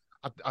like,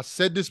 I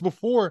said this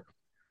before.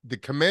 The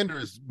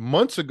Commanders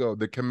months ago,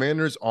 the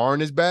Commanders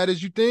aren't as bad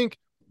as you think.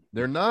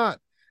 They're not.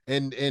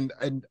 And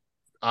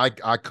I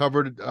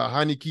covered a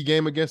Heineke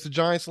game against the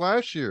Giants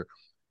last year.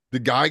 The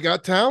guy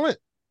got talent.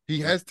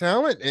 He has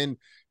talent, and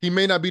he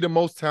may not be the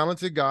most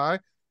talented guy.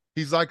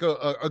 He's like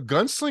a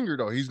gunslinger,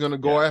 though. He's going to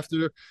go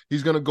after.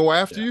 He's going to go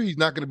after you. He's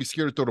not going to be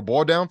scared to throw the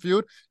ball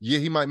downfield. Yeah,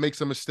 he might make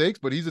some mistakes,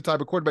 but he's the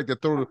type of quarterback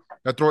that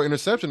throw an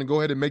interception and go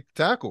ahead and make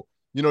the tackle.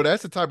 You know,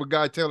 that's the type of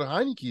guy Taylor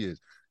Heineke is.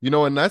 You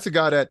know, and that's a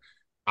guy that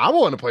I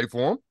want to play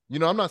for him. You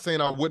know, I'm not saying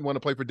I wouldn't want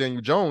to play for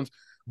Daniel Jones,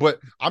 but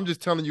I'm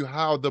just telling you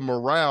how the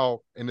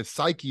morale and the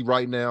psyche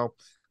right now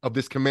of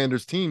this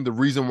Commanders team, the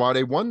reason why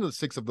they won the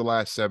 6 of the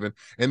last 7,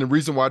 and the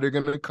reason why they're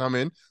going to come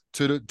in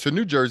to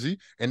New Jersey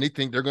and they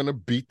think they're going to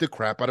beat the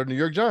crap out of New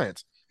York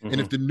Giants. And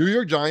if the New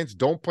York Giants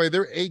don't play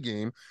their A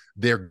game,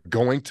 they're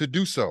going to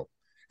do so.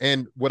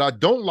 And what I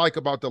don't like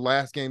about the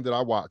last game that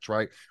I watched,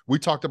 right? We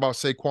talked about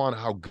Saquon,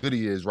 how good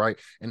he is, right?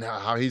 And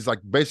how he's like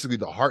basically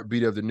the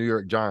heartbeat of the New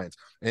York Giants.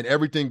 And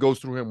everything goes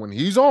through him. When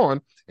he's on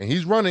and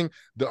he's running,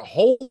 the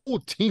whole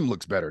team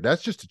looks better.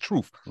 That's just the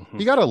truth.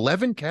 He got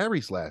 11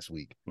 carries last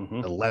week.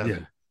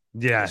 11.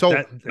 Yeah.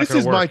 So this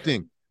is my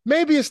thing.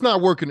 Maybe it's not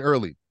working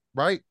early,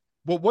 right?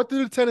 But what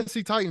do the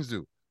Tennessee Titans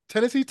do?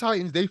 Tennessee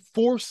Titans, they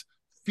force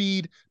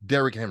feed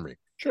Derrick Henry.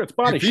 Sure, it's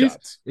body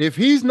shots. If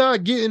he's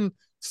not getting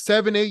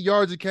 7-8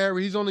 yards a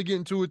carry, he's only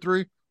getting 2 or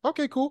 3.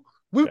 Okay, cool.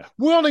 We're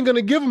only going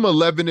to give him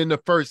 11 in the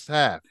first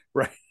half.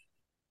 Right.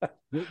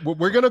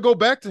 We're going to go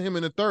back to him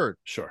in the third.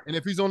 Sure. And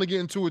if he's only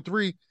getting 2 or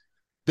 3,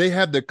 they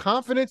have the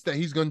confidence that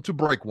he's going to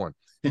break one.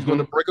 He's going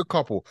to break a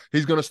couple.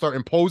 He's going to start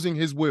imposing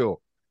his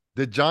will.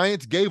 The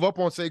Giants gave up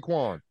on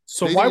Saquon.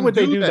 So why would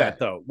they do that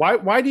though?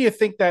 Why do you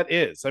think that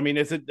is? I mean,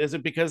 is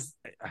it because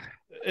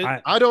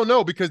I don't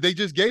know, because they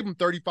just gave him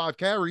 35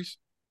 carries.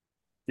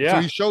 Yeah.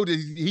 So he showed that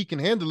he can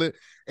handle it.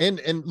 And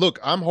look,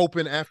 I'm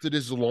hoping after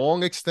this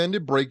long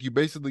extended break, you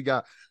basically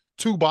got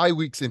 2 bye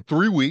weeks in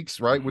 3 weeks,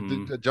 right? With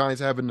the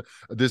Giants having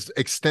this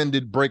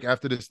extended break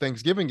after this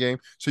Thanksgiving game.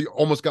 So you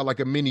almost got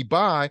like a mini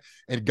bye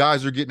and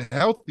guys are getting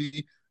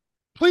healthy.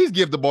 Please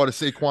give the ball to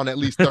Saquon at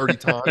least 30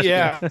 times.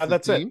 Yeah,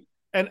 that's it.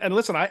 And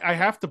listen, I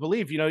have to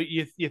believe, you know,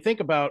 you think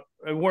about,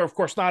 we're of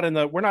course we're not in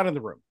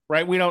the room,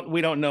 right? We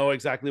don't know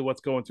exactly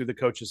what's going through the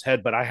coach's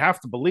head, but I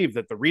have to believe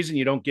that the reason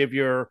you don't give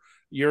your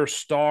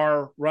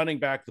star running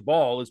back the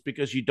ball is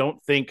because you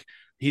don't think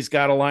he's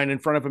got a line in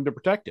front of him to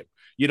protect him.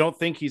 You don't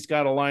think he's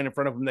got a line in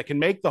front of him that can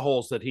make the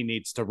holes that he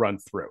needs to run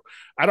through.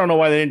 I don't know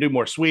why they didn't do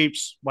more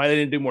sweeps, why they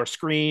didn't do more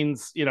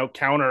screens, you know,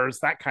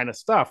 counters, that kind of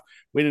stuff.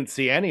 We didn't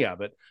see any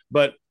of it,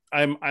 but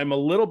I'm a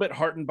little bit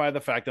heartened by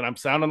the fact that I'm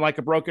sounding like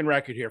a broken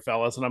record here,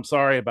 fellas, and I'm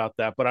sorry about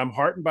that, but I'm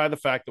heartened by the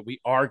fact that we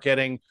are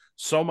getting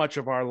so much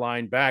of our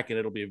line back, and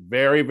it'll be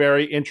very,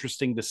 very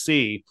interesting to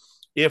see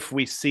if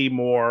we see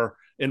more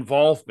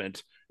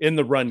involvement in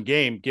the run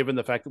game, given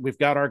the fact that we've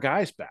got our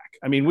guys back.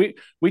 I mean,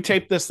 we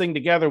taped this thing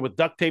together with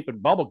duct tape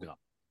and bubble gum.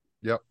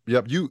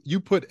 Yep. You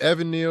put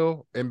Evan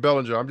Neal and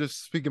Bellinger. I'm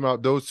just speaking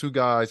about those 2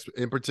 guys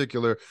in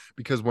particular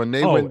because when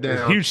they went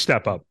down, huge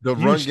step up. The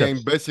run game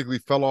basically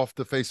fell off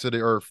the face of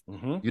the earth.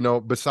 You know,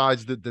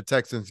 besides the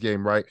Texans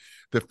game, right?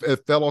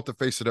 It fell off the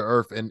face of the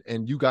earth,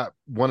 and you got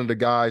one of the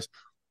guys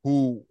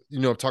who,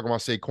 talking about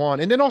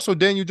Saquon, and then also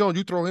Daniel Jones,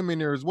 you throw him in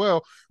there as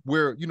well,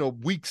 where,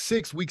 week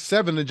 6, week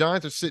 7, the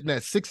Giants are sitting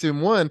at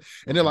 6-1,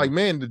 and they're like,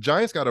 man, the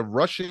Giants got a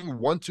rushing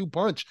 1-2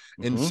 punch,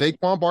 and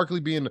Saquon Barkley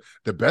being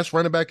the best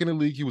running back in the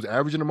league, he was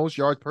averaging the most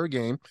yards per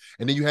game,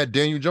 and then you had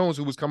Daniel Jones,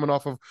 who was coming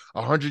off of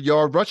a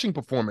 100-yard rushing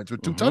performance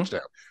with 2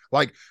 touchdowns,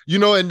 like,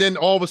 and then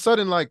all of a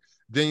sudden, like,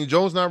 Daniel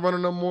Jones not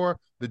running no more.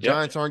 The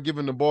Giants aren't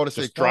giving the ball to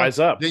Saquon. Dries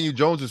up. Daniel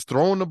Jones is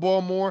throwing the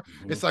ball more.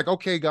 It's like,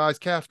 okay, guys,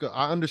 Kafka,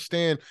 I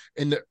understand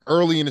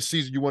early in the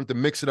season you wanted to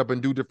mix it up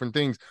and do different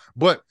things.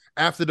 But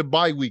after the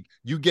bye week,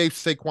 you gave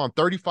Saquon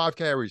 35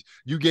 carries.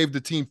 You gave the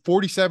team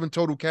 47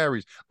 total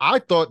carries. I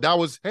thought that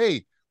was,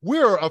 hey,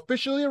 we're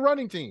officially a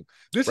running team.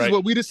 This is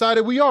what we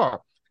decided we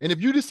are. And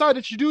if you decide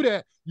that you do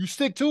that, you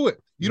stick to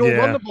it. You don't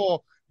run the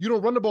ball. You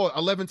don't run the ball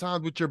 11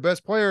 times with your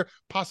best player,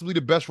 possibly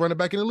the best running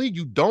back in the league.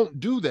 You don't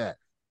do that.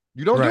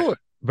 You don't do it.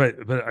 But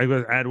I'm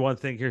going to add one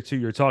thing here, too.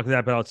 You're talking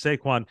about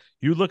Saquon.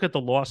 You look at the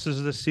losses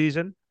of the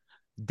season,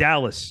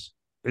 Dallas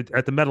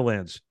at the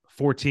Meadowlands,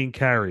 14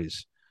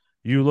 carries.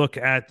 You look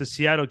at the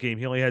Seattle game,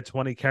 he only had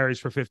 20 carries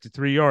for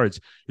 53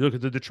 yards. You look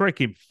at the Detroit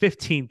game,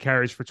 15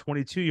 carries for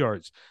 22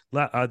 yards.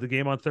 The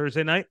game on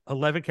Thursday night,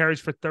 11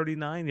 carries for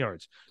 39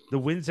 yards. The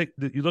wins,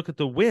 you look at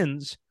the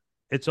wins,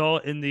 it's all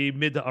in the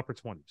mid to upper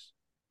 20s.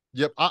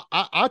 Yep.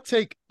 I'll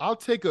take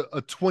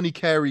a 20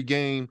 carry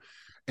game,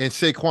 and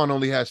Saquon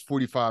only has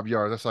 45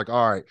 yards. That's like,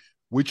 all right,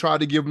 we tried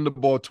to give him the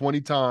ball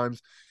 20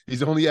 times.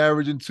 He's only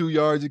averaging 2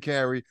 yards a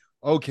carry.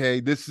 Okay,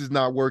 this is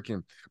not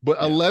working.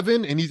 But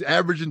 11, and he's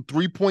averaging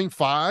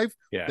 3.5.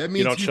 Yeah, that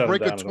means he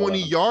break a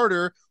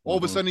 20-yarder. All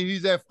of a sudden,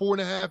 he's at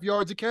 4.5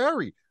 yards a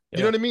carry. You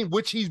know what I mean?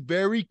 Which he's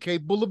very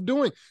capable of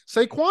doing.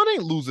 Saquon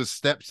ain't lose a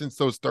step since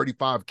those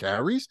 35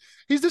 carries.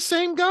 He's the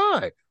same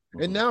guy.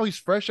 And now he's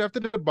fresh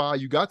after the bye.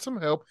 You got some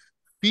help.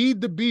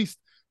 Feed the beast.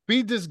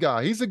 Feed this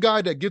guy. He's a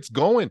guy that gets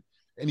going.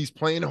 And he's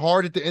playing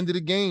hard at the end of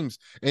the games.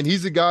 And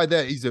he's a guy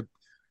that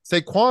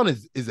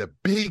Saquon is a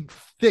big,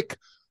 thick,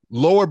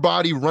 lower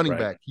body running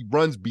back. He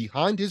runs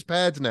behind his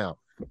pads now.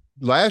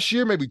 Last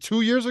year, maybe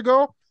 2 years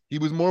ago, he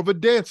was more of a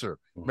dancer.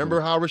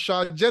 Remember how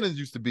Rashad Jennings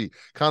used to be?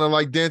 Kind of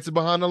like dancing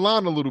behind the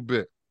line a little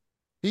bit.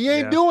 He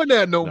ain't doing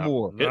that no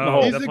more.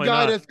 No, he's a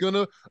guy that's going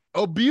to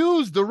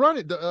abuse the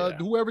run,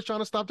 whoever's trying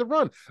to stop the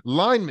run.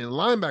 Lineman,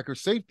 linebacker,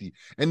 safety.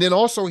 And then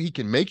also he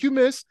can make you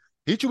miss,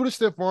 hit you with a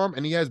stiff arm,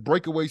 and he has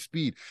breakaway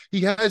speed.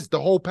 He has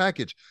the whole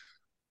package.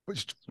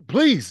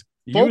 Please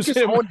focus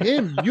on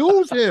him.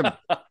 Use him.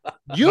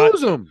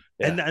 Use him.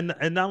 And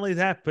not only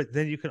that, but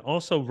then you can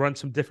also run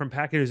some different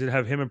packages and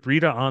have him and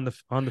Breida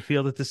on the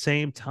field at the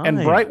same time.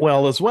 And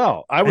Brightwell as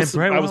well. I was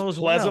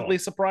pleasantly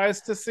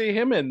surprised to see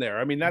him in there.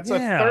 I mean, that's a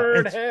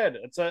third head.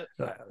 It's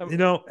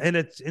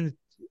and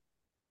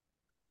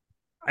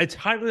it's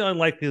highly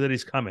unlikely that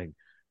he's coming.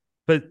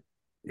 But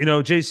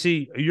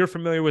JC, you're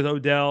familiar with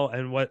Odell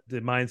and what the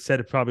mindset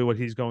of probably what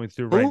he's going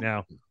through right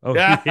now. Oh,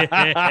 yeah.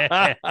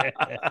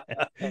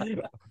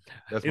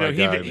 That's my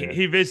guy,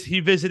 he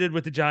visited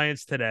with the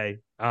Giants today,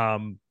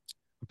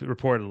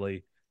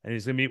 reportedly, and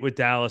he's going to meet with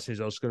Dallas. He's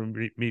also going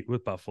to meet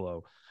with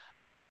Buffalo.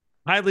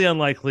 Highly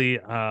unlikely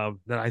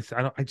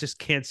that I just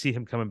can't see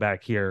him coming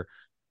back here.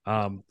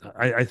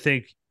 I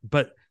think,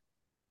 but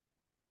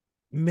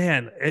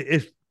man,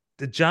 if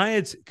the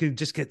Giants could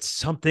just get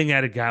something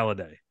out of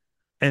Galladay,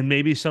 and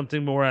maybe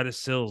something more out of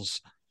Sills,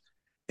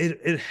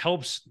 it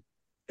helps.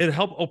 It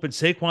help open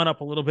Saquon up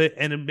a little bit,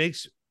 and it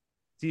makes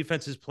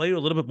defenses play a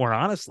little bit more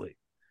honestly.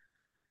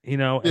 You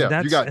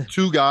got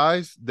two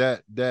guys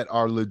that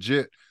are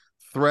legit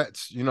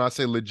threats. I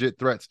say legit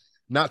threats,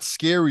 not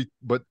scary,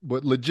 but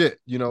legit.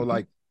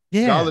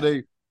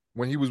 Galladay,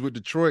 when he was with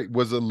Detroit,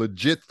 was a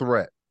legit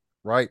threat,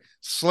 right?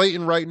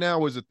 Slayton right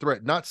now is a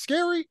threat, not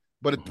scary,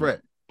 but a threat.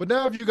 But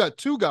now if you got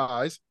two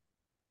guys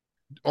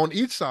on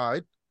each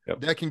side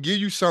that can give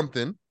you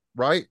something,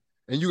 right?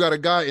 And you got a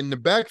guy in the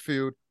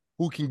backfield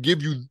who can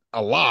give you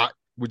a lot,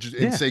 which is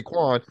in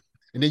Saquon.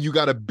 And then you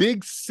got a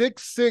big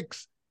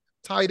 6'6"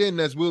 tight end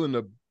that's willing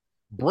to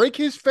break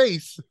his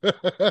face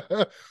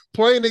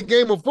playing a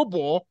game of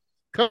football,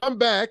 come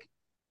back,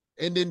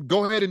 and then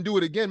go ahead and do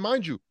it again.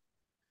 Mind you,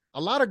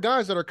 a lot of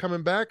guys that are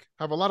coming back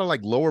have a lot of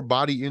like lower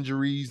body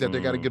injuries that they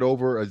got to get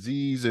over.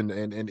 Aziz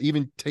and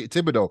even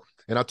Thibodeau.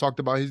 And I talked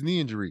about his knee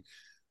injury.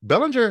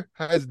 Bellinger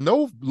has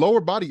no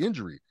lower body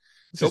injury.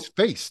 It's his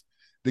face.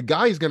 The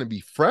guy is going to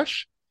be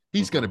fresh.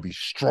 He's going to be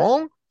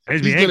strong.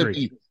 He's going to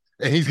be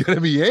angry. He's going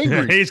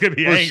to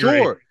be angry.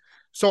 Sure.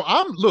 So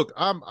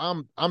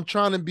I'm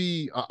trying to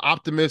be an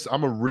optimist.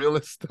 I'm a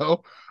realist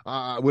though,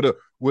 with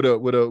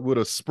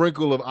a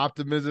sprinkle of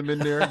optimism in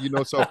there,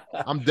 So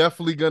I'm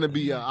definitely going to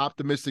be an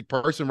optimistic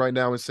person right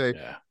now and say,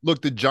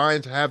 look, the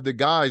Giants have the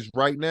guys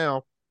right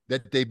now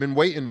that they've been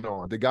waiting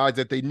on, the guys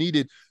that they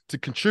needed to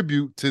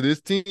contribute to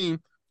this team,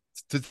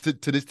 to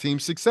this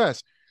team's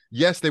success.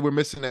 Yes, they were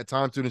missing at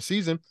times during the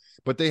season,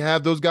 but they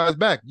have those guys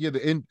back. Yeah,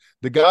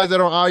 the guys that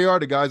are on IR,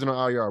 the guys that are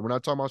on IR. We're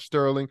not talking about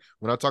Sterling.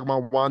 We're not talking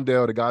about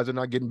Wandale. The guys are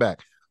not getting back.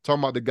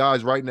 Talking about the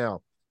guys right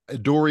now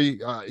Dory,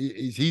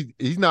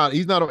 he's not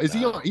is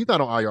he on, he's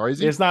not on IR, is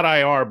he? It's not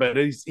IR, but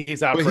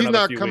he's out. But for he's another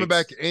not few coming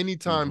weeks. back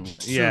anytime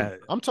soon. Yeah.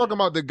 I'm talking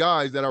about the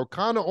guys that are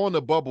kind of on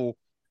the bubble.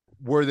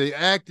 Were they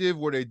active?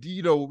 Were they,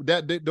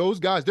 those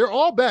guys? They're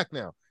all back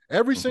now.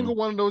 Every single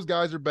one of those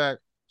guys are back.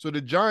 So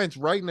the Giants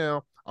right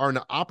now are in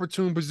an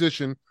opportune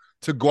position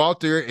to go out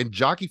there and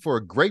jockey for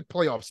a great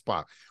playoff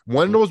spot.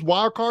 One of those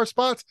wild card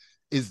spots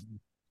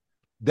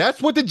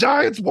that's what the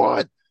Giants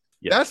want.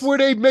 Yes. That's where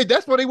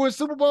they win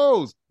Super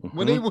Bowls.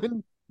 When they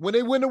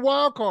win the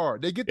wild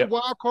card, they get the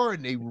wild card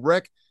and they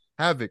wreak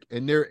havoc.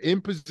 And they're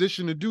in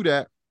position to do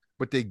that,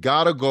 but they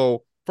gotta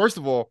go. First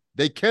of all,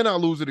 they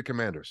cannot lose to the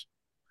Commanders.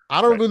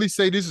 I don't really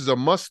say this is a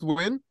must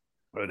win,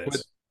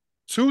 but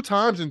 2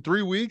 times in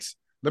 3 weeks.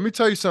 Let me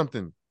tell you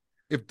something.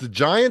 If the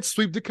Giants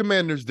sweep the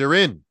Commanders, they're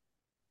in.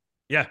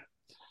 Yeah.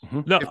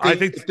 No, I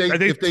think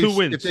 2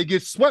 wins. If they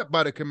get swept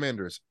by the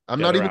Commanders, I'm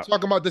not even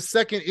talking about the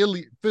second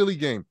Philly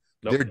game.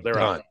 Nope, they're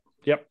done. Out.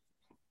 Yep.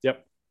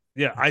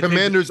 Yeah,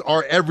 Commanders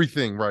are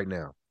everything right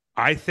now.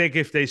 I think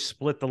if they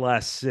split the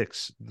last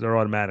 6, they're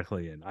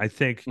automatically in. I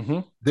think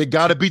they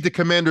got to beat the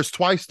Commanders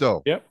twice,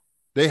 though. Yep.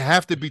 They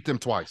have to beat them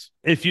twice.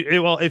 If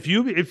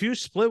you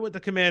split with the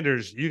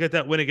Commanders, you get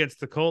that win against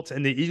the Colts,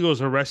 and the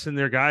Eagles are resting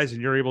their guys,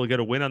 and you're able to get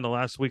a win on the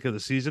last week of the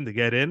season to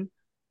get in.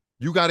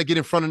 You got to get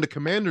in front of the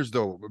Commanders,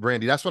 though,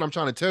 Randy. That's what I'm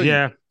trying to tell you.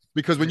 Yeah.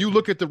 Because when you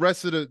look at the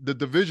rest of the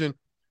division,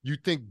 you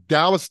think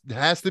Dallas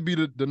has to be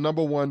the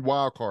number one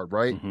wild card,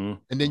 right? And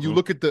then you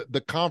look at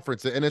the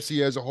conference, the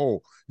NFC as a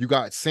whole. You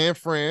got San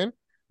Fran,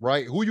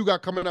 right? Who you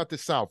got coming out the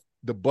South?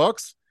 The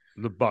Bucks.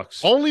 The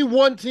Bucks. Only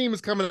one team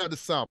is coming out the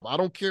South. I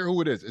don't care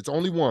who it is. It's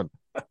only one,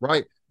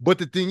 right? But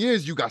the thing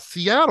is, you got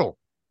Seattle.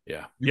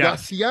 Yeah. You got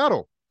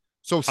Seattle.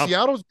 So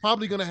Seattle's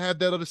probably going to have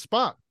that other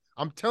spot.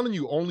 I'm telling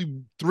you,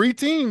 only 3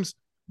 teams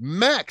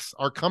max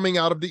are coming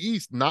out of the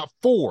East, not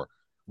 4.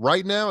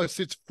 Right now, it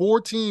sits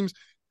 4 teams.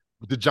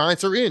 The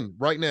Giants are in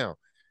right now.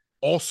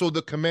 Also,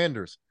 the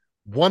Commanders.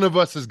 One of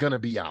us is going to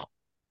be out.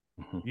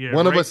 Yeah,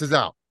 one of us is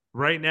out.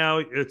 Right now,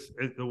 it's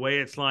the way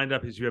it's lined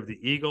up is you have the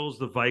Eagles,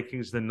 the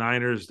Vikings, the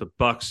Niners, the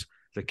Bucks,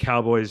 the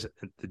Cowboys,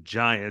 the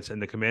Giants,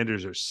 and the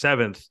Commanders are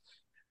 7th,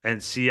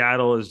 and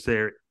Seattle is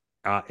there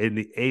in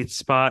the 8th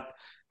spot,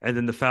 and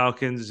then the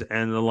Falcons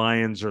and the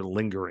Lions are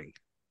lingering.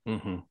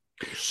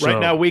 So, right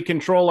now, we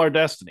control our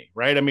destiny,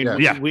 right? I mean,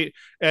 we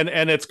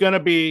it's going to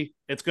be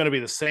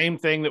the same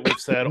thing that we've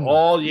said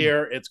all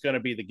year. It's going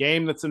to be the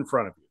game that's in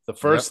front of you. The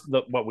first,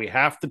 what we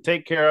have to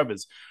take care of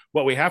is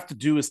what we have to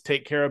do is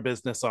take care of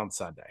business on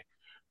Sunday.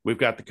 We've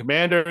got the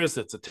Commanders.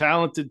 It's a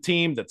talented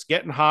team that's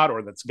getting hot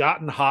or that's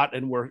gotten hot,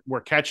 and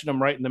we're catching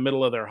them right in the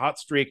middle of their hot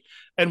streak,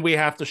 and we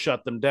have to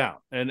shut them down.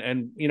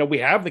 And we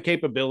have the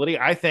capability,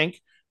 I think,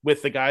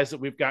 with the guys that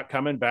we've got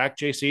coming back.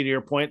 JC, to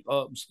your point,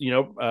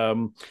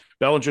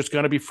 Bellinger's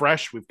going to be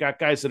fresh. We've got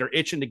guys that are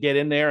itching to get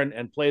in there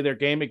and play their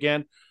game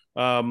again.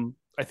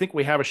 I think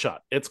we have a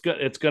shot. It's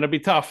going to be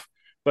tough,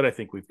 but I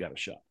think we've got a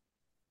shot.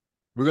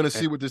 We're going to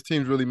see what this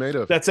team's really made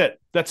of. That's it.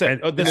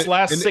 And, this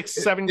last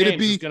 6-7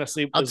 games is going to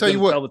see. I'll tell you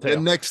what, the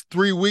next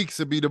 3 weeks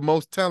will be the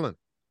most telling.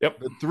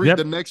 Yep.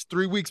 The next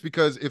 3 weeks,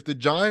 because if the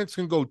Giants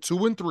can go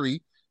 2-3,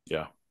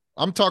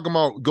 I'm talking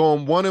about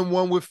going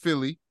 1-1 with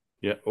Philly.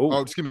 Yeah.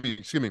 Oh, excuse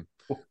me.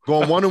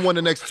 Going 1-1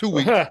 the next 2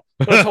 weeks.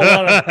 Let's hold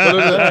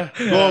on.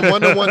 Going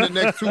 1-1 the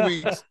next 2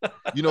 weeks.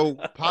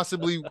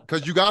 Possibly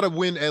because you got to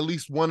win at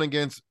least one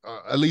against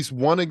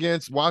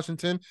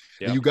Washington,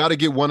 and you got to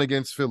get one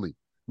against Philly.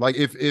 Like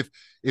if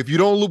you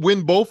don't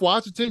win both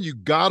Washington, you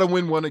got to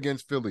win one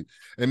against Philly,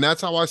 and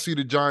that's how I see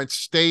the Giants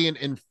staying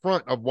in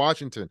front of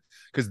Washington,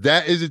 because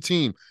that is a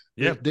team.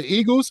 Yeah, the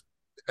Eagles,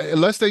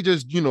 unless they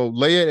just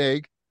lay an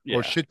egg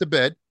or shit the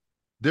bed,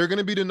 they're going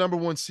to be the number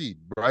 1 seed,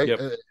 right? Yep.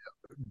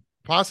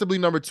 Possibly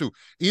number 2.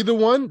 Either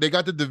one, they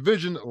got the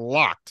division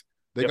locked.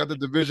 And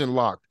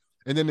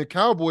then the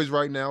Cowboys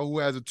right now, who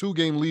has a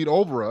 2-game lead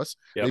over us,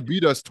 they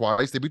beat us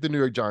twice. They beat the New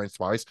York Giants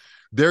twice.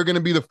 They're going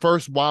to be the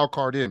first wild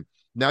card in.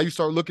 Now you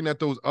start looking at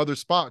those other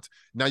spots.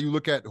 Now you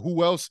look at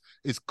who else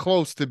is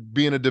close to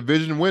being a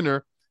division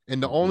winner,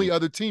 and the only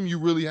other team you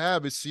really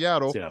have is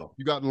Seattle.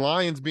 You got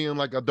Lions being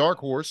like a dark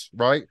horse,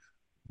 right?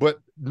 But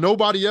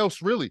nobody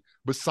else really,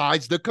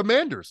 besides the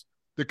Commanders.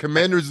 The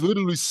Commanders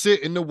literally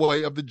sit in the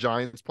way of the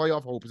Giants'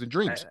 playoff hopes and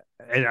dreams.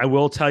 And I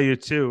will tell you,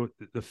 too,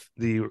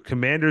 the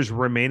Commanders'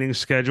 remaining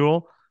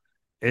schedule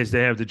is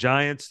they have the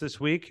Giants this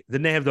week.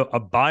 Then they have a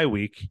bye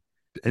week.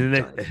 And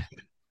then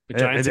the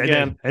Giants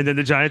again. And then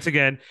the Giants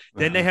again.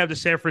 Then they have the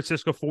San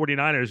Francisco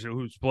 49ers,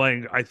 who's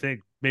playing, I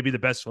think, maybe the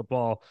best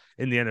football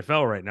in the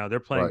NFL right now. They're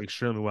playing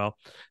extremely well.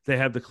 They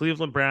have the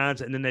Cleveland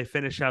Browns, and then they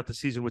finish out the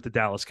season with the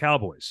Dallas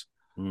Cowboys.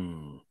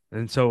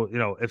 And so,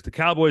 if the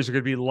Cowboys are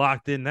going to be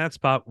locked in that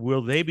spot,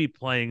 will they be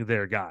playing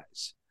their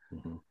guys?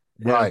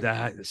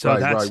 Right. So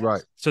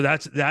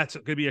that's going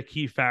to be a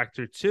key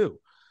factor too.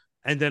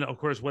 And then, of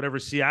course, whatever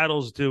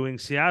Seattle's doing,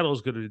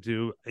 Seattle's going to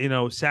do. We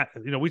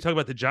talk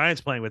about the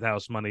Giants playing with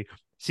house money.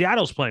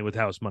 Seattle's playing with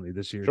house money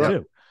this year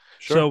too.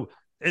 Sure. So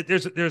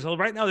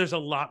right now there's a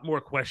lot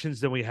more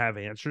questions than we have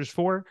answers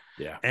for.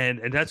 Yeah.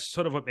 And that's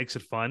sort of what makes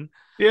it fun.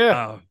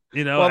 Yeah.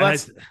 Well,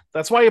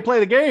 that's why you play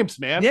the games,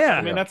 man. Yeah.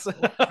 I mean, that's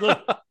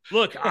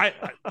look,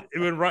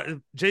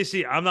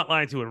 JC, I'm not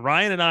lying to you. When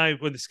Ryan and I,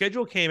 when the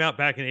schedule came out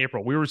back in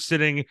April, we were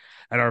sitting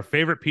at our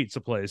favorite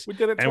pizza place. We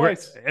did it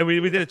twice. We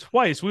did it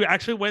twice. We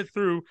actually went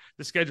through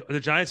the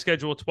Giants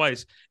schedule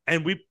twice,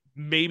 and we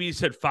maybe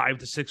said 5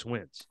 to 6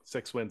 wins.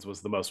 6 wins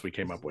was the most we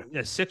came up with.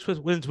 Yeah, 6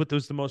 wins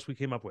was the most we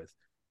came up with.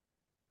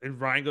 And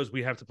Ryan goes,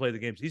 we have to play the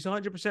games. He's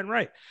 100%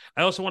 right.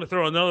 I also want to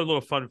throw another little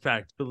fun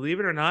fact.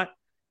 Believe it or not,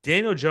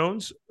 Daniel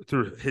Jones,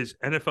 through his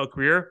NFL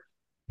career,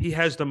 he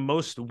has the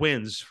most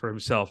wins for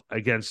himself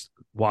against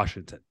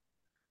Washington.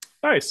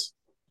 Nice.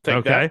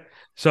 Take that.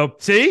 So,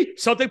 see?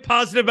 Something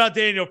positive about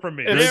Daniel from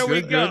me. There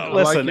we go.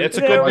 Listen, it's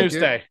a good news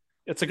day.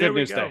 It's a good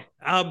news day.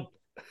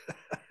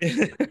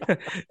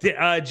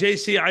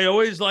 JC, I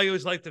always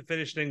like to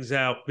finish things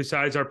out,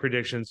 besides our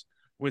predictions,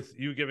 with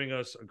you giving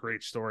us a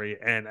great story.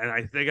 And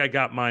I think I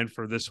got mine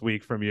for this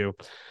week from you,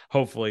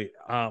 hopefully.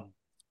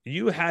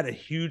 You had a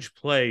huge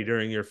play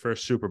during your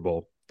first Super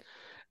Bowl,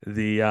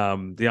 the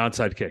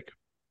onside kick.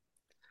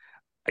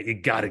 You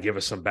got to give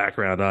us some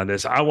background on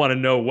this. I want to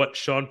know what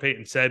Sean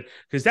Payton said,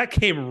 because that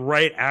came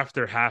right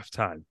after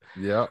halftime.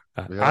 Yeah.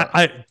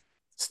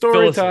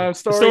 Story time.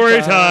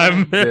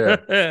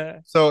 Yeah.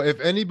 So if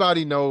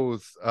anybody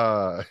knows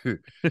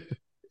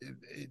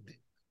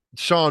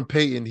Sean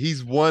Payton,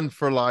 he's one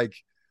for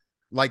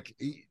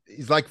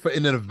he's like for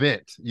in an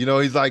event,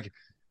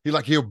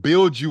 he'll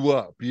build you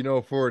up,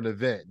 for an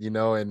event,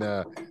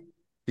 and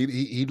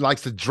he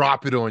likes to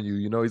drop it on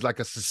you, he's like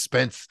a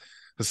suspense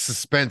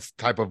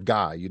type of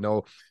guy,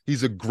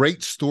 he's a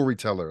great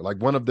storyteller,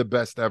 like one of the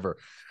best ever.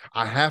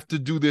 I have to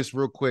do this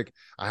real quick.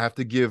 I have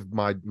to give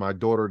my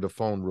daughter the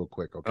phone real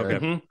quick. Okay.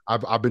 Mm-hmm.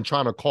 I've been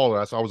trying to call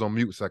her, so I was on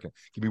mute a second.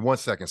 Give me 1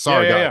 second.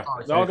 Sorry, guys.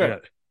 Yeah. It's all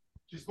good.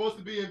 She's supposed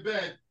to be in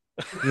bed.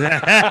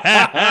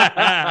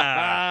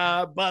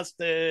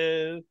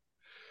 Busted.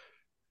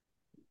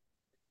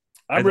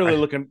 I'm really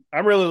looking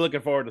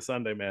forward to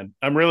Sunday, man.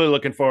 I'm really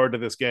looking forward to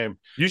this game.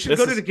 You should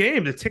go to the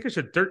game. The tickets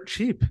are dirt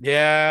cheap.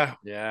 Yeah.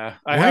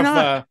 I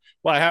have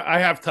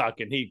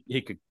Tuck, and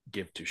he could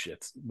give 2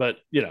 shits. But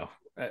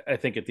I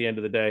think at the end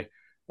of the day,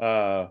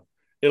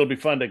 it'll be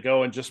fun to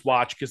go and just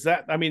watch, because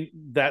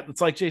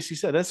it's like JC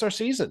said, that's our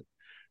season,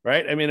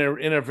 right? I mean,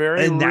 in a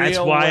very and that's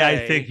real why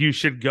way. I think you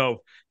should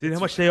go. Do you know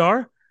how much they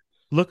are?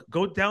 Look,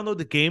 go download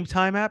the Game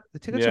Time app. The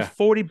tickets are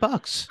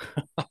 $40.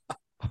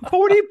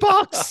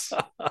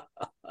 $40.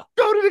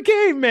 Go to the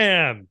game,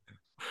 man.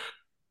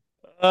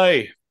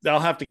 Hey,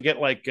 I'll have to get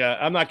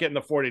I'm not getting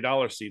the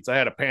 $40 seats. I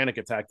had a panic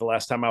attack the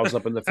last time I was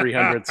up in the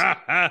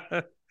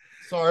 300s.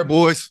 Sorry,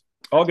 boys.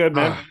 All good,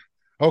 man.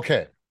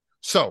 Okay.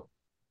 So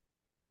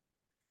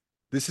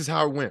this is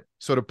how it went.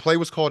 So the play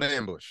was called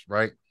ambush,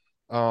 right?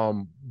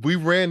 We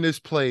ran this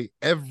play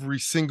every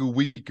single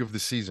week of the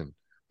season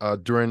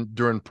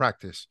during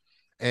practice.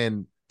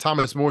 And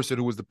Thomas Morstead,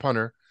 who was the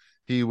punter,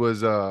 he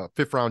was a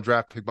 5th round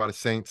draft pick by the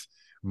Saints.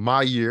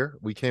 My year,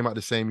 we came out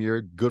the same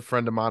year. Good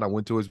friend of mine. I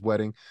went to his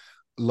wedding.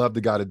 Loved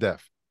the guy to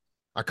death.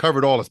 I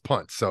covered all his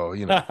punts, so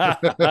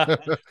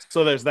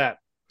So there's that.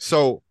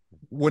 So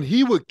when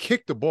he would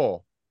kick the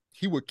ball,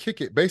 he would kick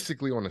it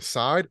basically on the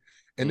side,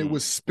 and it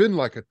would spin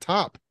like a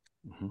top,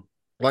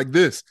 like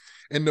this.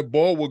 And the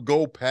ball would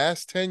go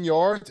past 10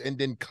 yards and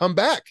then come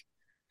back.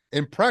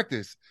 In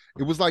practice,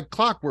 it was like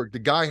clockwork. The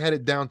guy had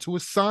it down to a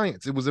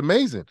science. It was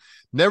amazing.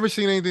 Never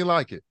seen anything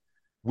like it.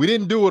 We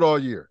didn't do it all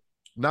year.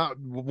 Not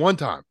one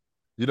time.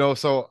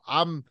 So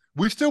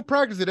we still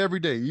practice it every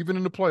day, even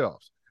in the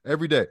playoffs,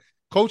 every day.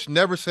 Coach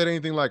never said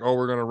anything like, oh,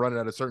 we're going to run it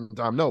at a certain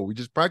time. No, we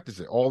just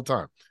practice it all the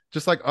time.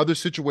 Just like other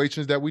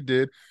situations that we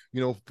did,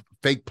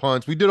 fake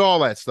punts. We did all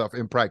that stuff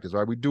in practice,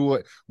 right? We do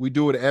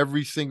it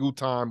every single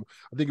time.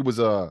 I think it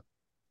was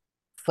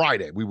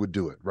Friday we would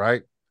do it,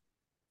 right?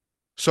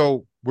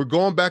 So we're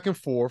going back and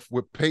forth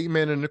with Peyton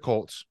Manning and the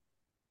Colts.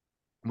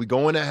 We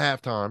go in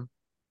at halftime.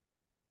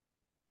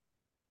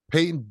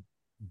 Peyton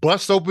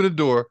busts open the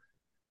door,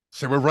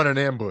 said, we're running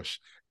ambush.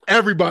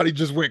 Everybody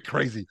just went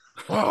crazy.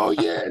 Oh,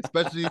 yeah,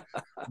 especially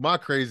my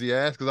crazy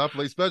ass, because I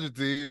play special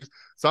teams.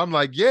 So I'm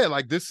like, yeah,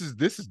 this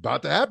is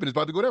about to happen. It's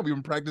about to go down. We've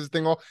been practicing this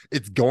thing all.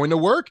 It's going to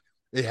work.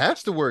 It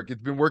has to work.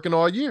 It's been working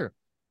all year.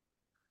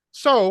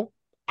 So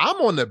I'm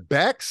on the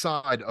back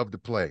side of the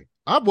play.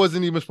 I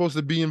wasn't even supposed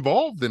to be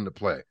involved in the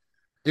play.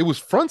 It was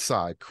front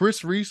side.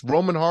 Chris Reese,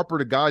 Roman Harper,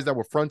 the guys that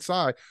were front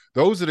side,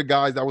 those are the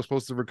guys that were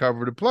supposed to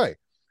recover the play.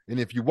 And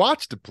if you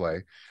watch the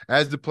play,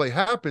 as the play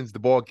happens, the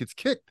ball gets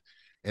kicked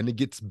and it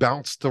gets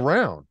bounced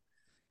around.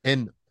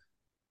 And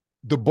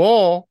the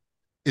ball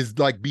is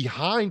like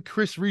behind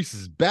Chris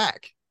Reese's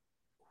back,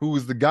 who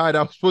was the guy that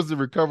was supposed to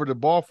recover the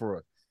ball for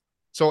us.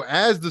 So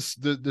as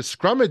the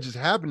scrummage is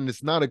happening,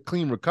 it's not a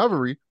clean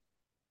recovery.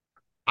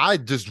 I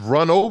just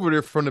run over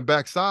there from the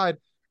backside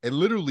and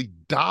literally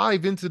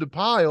dive into the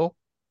pile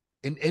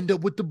and end up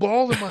with the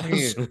ball in my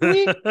hand.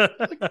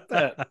 Look at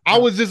that. I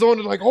was just on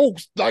it like,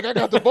 I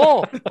got the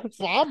ball.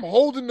 So I'm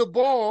holding the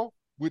ball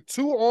with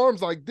two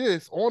arms like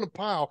this on a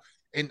pile,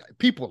 and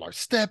people are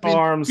stepping,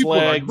 arms, people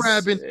legs, are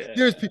grabbing.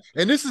 yeah.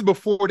 And this is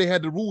before they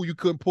had the rule you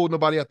couldn't pull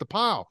nobody out the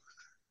pile.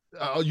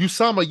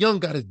 Usama Young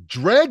got his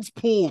dreads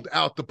pulled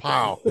out the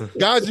pile.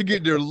 Guys are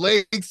getting their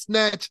legs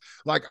snatched.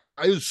 Like,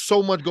 it was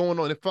so much going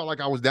on. It felt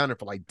like I was down there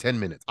for like 10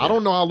 minutes. I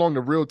don't know how long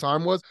the real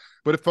time was,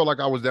 but it felt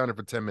like I was down there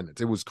for 10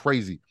 minutes. It was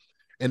crazy.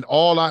 And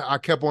all I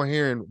kept on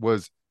hearing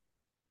was,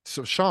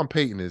 so Sean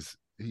Payton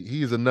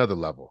he is another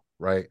level,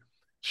 right?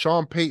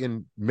 Sean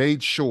Payton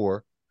made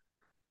sure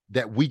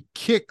that we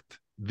kicked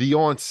the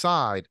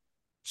onside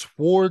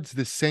towards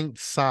the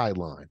Saints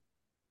sideline.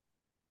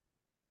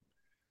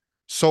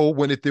 So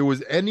if there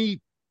was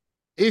any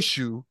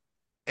issue,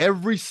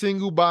 every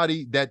single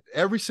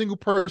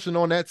person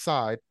on that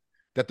side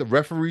that the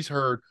referees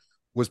heard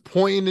was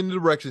pointing in the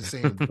direction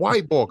saying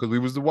white ball, because we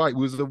was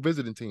the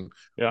visiting team.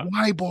 Yeah.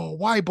 White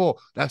ball.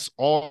 That's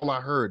all I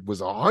heard was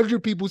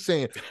 100 people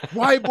saying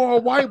white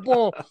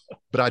ball.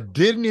 But I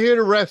didn't hear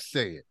the ref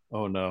say it.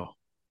 Oh no.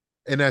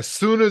 And as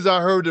soon as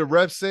I heard the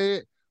ref say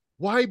it,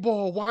 white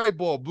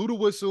ball, blew the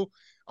whistle.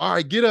 All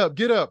right, get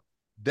up.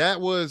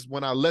 That was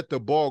when I let the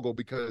ball go,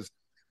 because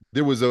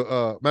there was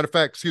a matter of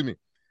fact, excuse me.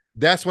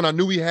 That's when I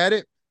knew we had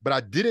it, but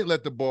I didn't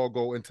let the ball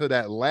go until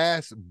that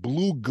last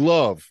blue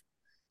glove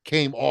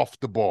came off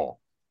the ball.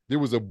 There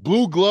was a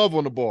blue glove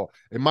on the ball.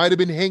 It might have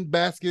been Hank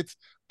Baskets.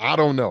 I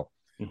don't know.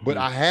 Mm-hmm. But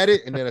I had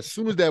it, and then as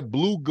soon as that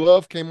blue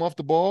glove came off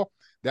the ball,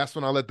 that's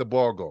when I let the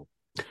ball go.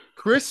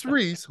 Chris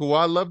Reese, who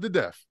I love to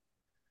death,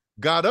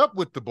 got up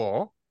with the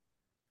ball,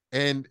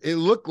 and it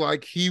looked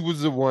like he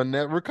was the one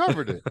that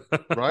recovered it,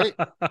 right?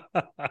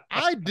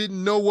 I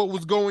didn't know what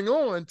was going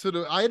on.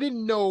 I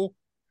didn't know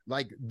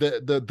like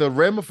the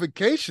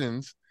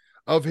ramifications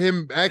of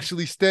him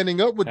actually standing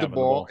up with the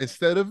ball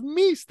instead of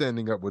me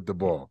standing up with the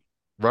ball,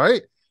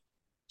 right?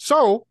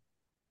 So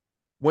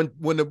when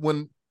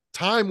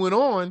time went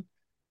on,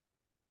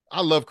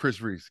 I love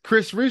Chris Reese.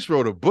 Chris Reese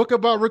wrote a book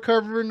about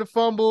recovering the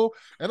fumble,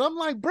 and I'm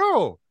like,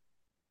 bro,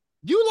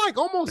 you like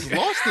almost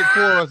lost it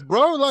for us,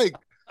 bro. Like,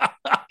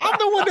 I'm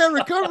the one that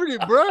recovered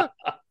it, bro.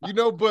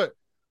 But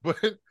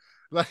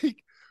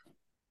like,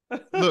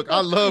 look,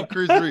 I love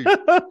Chris Reese,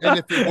 and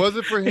if it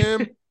wasn't for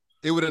him,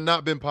 it would have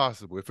not been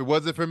possible. If it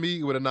wasn't for me,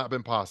 it would have not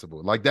been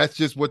possible. Like, that's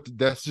just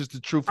the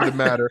truth of the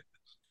matter,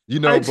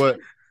 But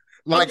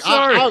like,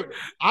 I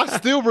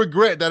still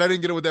regret that I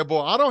didn't get it with that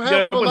ball. I don't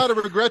have a lot of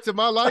regrets in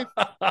my life,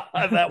 but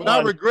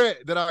I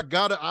regret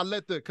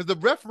that because the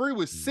referee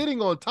was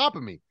sitting on top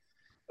of me.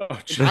 Oh,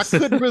 I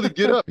couldn't really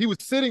get up. He was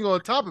sitting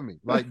on top of me.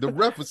 Like, the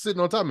ref was sitting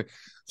on top of me.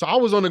 So I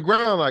was on the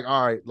ground like,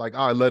 all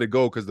right, let it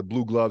go because the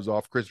blue glove's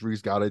off. Chris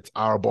Reese got it. It's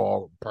our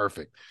ball.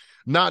 Perfect.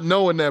 Not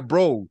knowing that,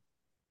 bro,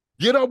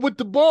 get up with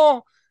the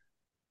ball.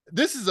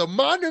 This is a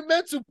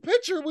monumental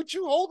picture with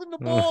you holding the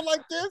ball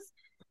like this.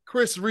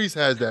 Chris Reese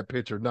has that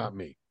picture, not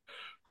me.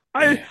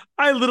 I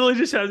literally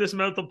just have this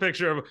mental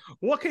picture of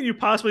what can you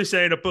possibly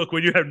say in a book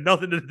when you have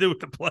nothing to do with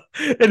the play.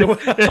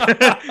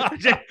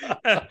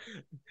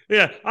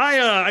 Yeah,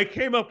 I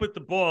came up with the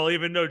ball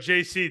even though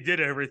JC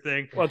did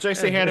everything. Well,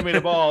 JC handed me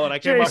the ball and I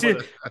came up with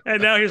it.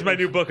 And now here's my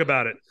new book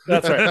about it.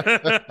 That's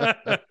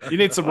right. You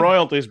need some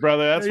royalties,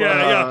 brother. That's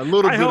a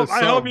little bit of something.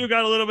 I hope you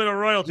got a little bit of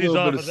royalties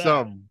off of that.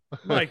 Something.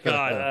 My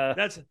God,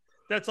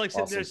 that's like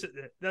sitting awesome.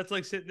 That's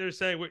like sitting there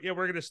saying, we're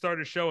going to start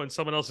a show and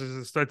someone else is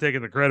going to start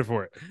taking the credit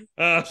for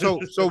it.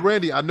 So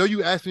Randy, I know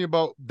you asked me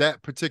about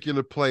that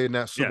particular play in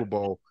that Super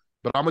Bowl.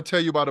 But I'm gonna tell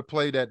you about a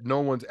play that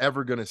no one's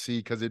ever gonna see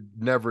because it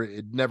never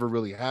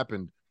really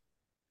happened.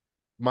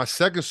 My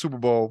second Super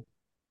Bowl,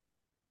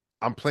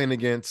 I'm playing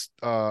against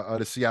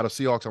the Seattle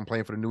Seahawks. I'm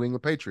playing for the New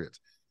England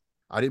Patriots.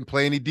 I didn't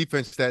play any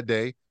defense that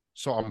day,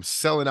 so I'm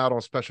selling out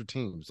on special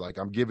teams. Like,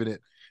 I'm giving it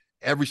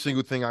every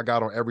single thing I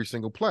got on every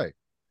single play.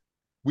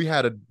 We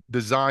had a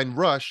design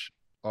rush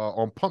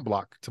on punt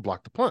block to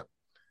block the punt,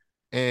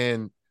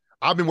 and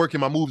I've been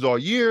working my moves all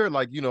year.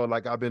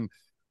 I've been.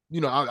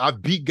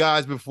 I've beat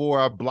guys before.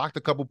 I've blocked a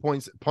couple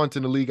punts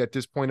in the league at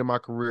this point in my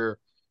career.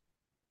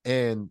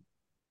 And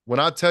when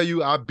I tell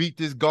you I beat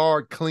this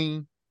guard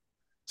clean,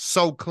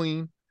 so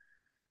clean,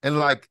 and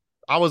like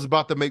I was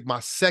about to make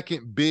my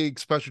second big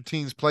special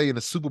teams play in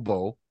the Super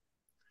Bowl,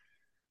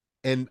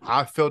 and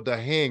I felt the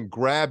hand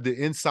grab the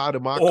inside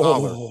of my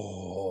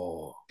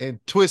collar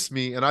and twist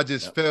me, and I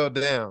just fell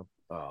down.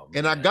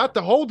 And I got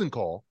the holding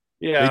call.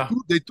 Yeah.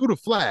 They threw the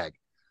flag.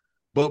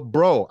 But,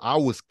 bro, I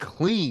was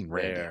clean,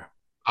 Randy. There.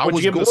 I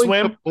was going to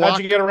swim?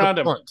 How'd you get around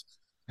him?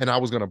 And I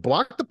was going to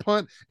block the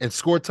punt and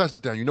score a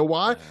touchdown. You know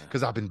why?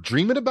 Because I've been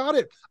dreaming about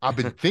it. I've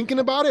been thinking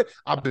about it.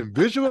 I've been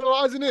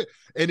visualizing it.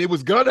 And it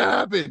was going to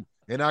happen.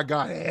 And I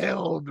got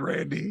held,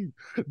 Randy.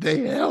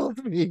 They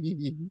held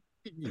me.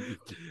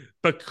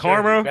 But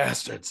karma,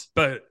 bastards.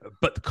 But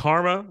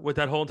karma with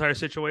that whole entire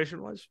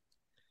situation was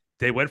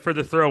they went for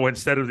the throw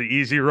instead of the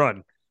easy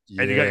run.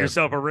 And you got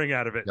yourself a ring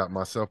out of it. Got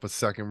myself a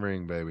second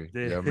ring, baby.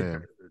 Yeah,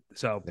 man.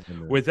 So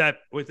with that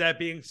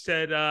being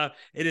said,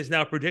 it is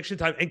now prediction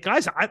time. And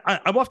guys,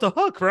 I'm off the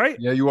hook, right?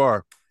 Yeah, you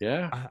are.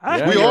 Yeah.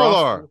 We all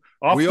are.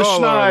 Off the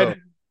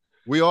schneid.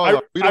 We all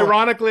are.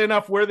 Ironically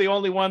enough, we're the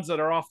only ones that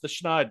are off the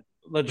schneid.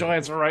 The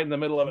Giants are right in the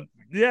middle of it.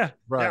 Yeah,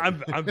 Right.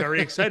 yeah, I'm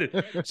very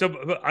excited. So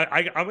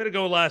I'm going to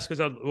go last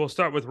because we'll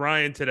start with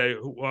Ryan today.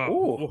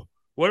 What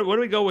do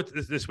we go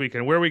with this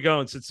weekend? Where are we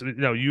going? Since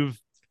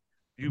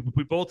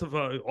we both have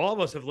all of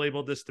us have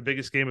labeled this the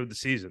biggest game of the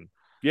season.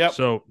 Yep.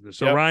 So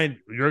Yep. Ryan,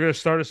 you're going to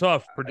start us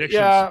off. Predictions.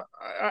 Yeah,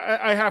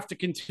 I have to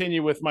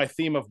continue with my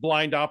theme of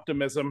blind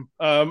optimism.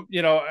 I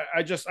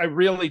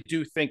really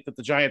do think that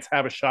the Giants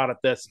have a shot at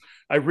this.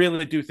 I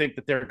really do think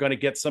that they're going to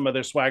get some of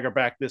their swagger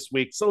back this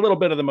week. It's a little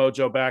bit of the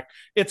mojo back.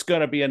 It's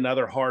going to be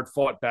another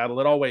hard-fought battle.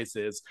 It always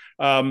is.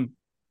 But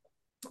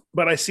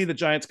I see the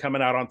Giants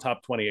coming out on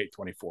top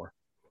 28-24.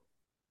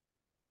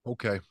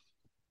 Okay.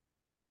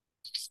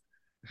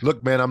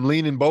 Look, man, I'm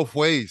leaning both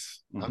ways.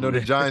 I know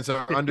the Giants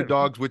are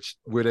underdogs,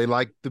 where they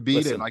like to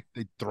be. They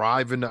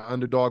thrive in the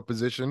underdog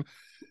position.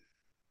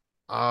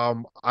 I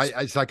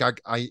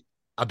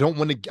don't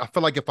want to. I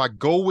feel like if I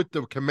go with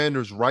the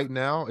Commanders right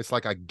now, it's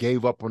like I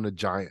gave up on the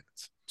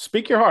Giants.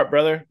 Speak your heart,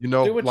 brother.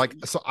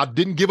 So I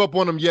didn't give up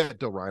on them yet,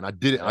 though, Ryan. I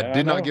did. I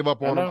did not give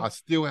up on them. I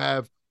still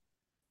have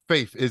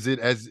faith. Is it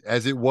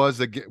as it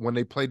was when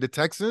they played the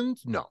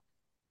Texans? No.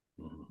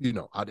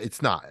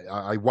 It's not.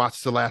 I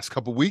watched the last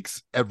couple of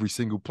weeks, every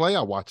single play.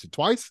 I watched it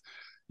twice.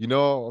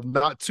 I'm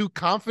not too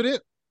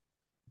confident,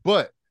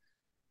 but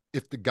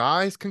if the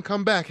guys can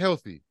come back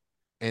healthy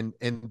and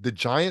the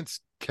Giants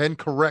can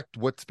correct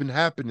what's been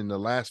happening the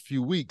last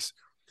few weeks,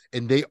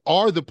 and they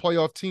are the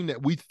playoff team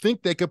that we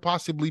think they could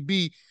possibly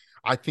be,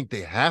 I think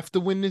they have to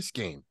win this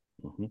game.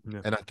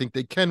 Yeah. And I think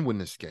they can win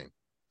this game.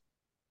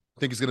 I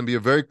think it's going to be a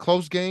very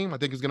close game. I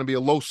think it's going to be a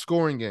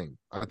low-scoring game.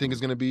 I think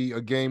it's going to be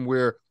a game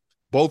where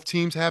both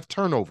teams have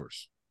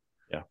turnovers.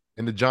 Yeah.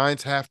 And the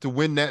Giants have to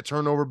win that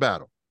turnover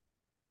battle.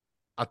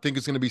 I think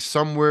it's going to be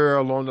somewhere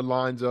along the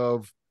lines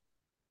of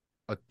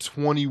a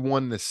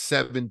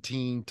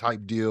 21-17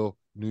 type deal,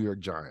 New York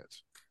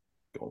Giants.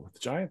 Go with the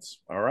Giants.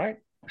 All right.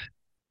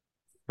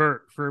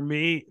 For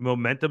me,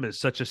 momentum is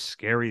such a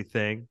scary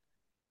thing.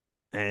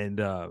 And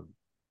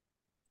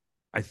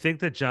I think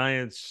the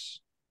Giants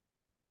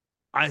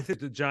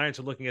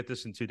are looking at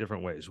this in two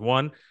different ways.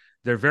 One,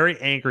 they're very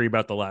angry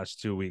about the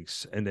last 2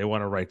 weeks, and they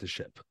want to right the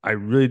ship. I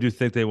really do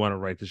think they want to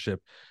right the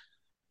ship.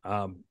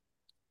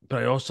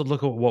 But I also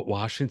look at what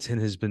Washington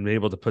has been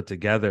able to put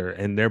together,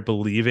 and they're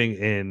believing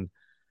in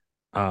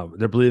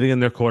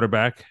their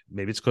quarterback.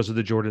 Maybe it's because of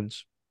the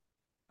Jordans.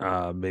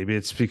 Maybe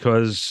it's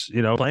because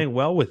playing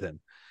well with him.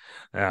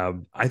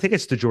 I think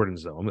it's the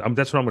Jordans though.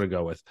 That's what I'm going to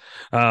go with.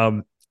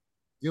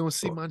 You don't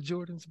see my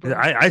Jordans, bro?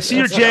 I see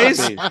your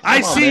Jays.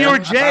 I see your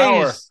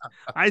Jays.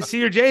 I see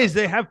your Jays.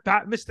 They have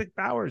mystic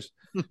powers,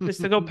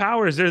 mystical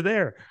powers. They're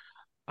there.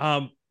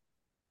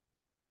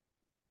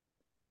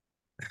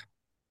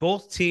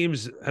 Both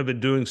teams have been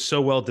doing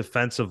so well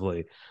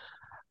defensively.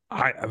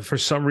 For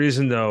some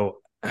reason, though,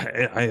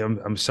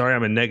 I'm sorry,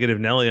 I'm a negative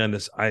Nelly on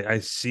this. I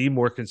see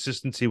more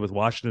consistency with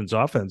Washington's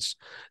offense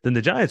than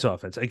the Giants'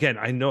 offense. Again,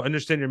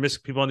 understand you're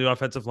missing people on the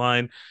offensive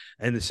line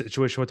and the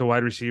situation with the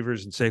wide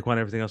receivers and Saquon and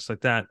everything else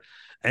like that.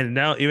 And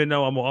now, even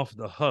though I'm off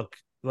the hook,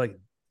 like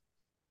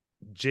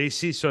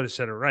JC sort of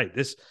said it right.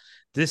 This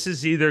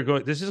is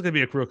going to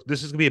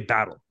be a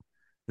battle.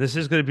 This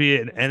is going to be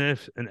an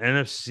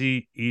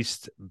NFC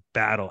East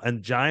battle.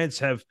 And Giants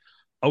have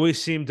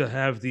always seemed to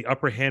have the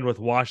upper hand with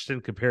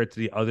Washington compared to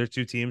the other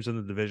two teams in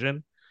the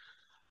division.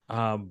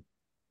 I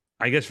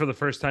guess for the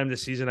first time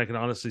this season, I can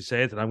honestly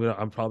say it that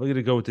I'm probably going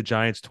to go with the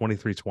Giants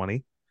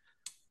 23-20.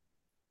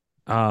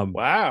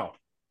 Wow.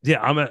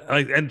 Yeah,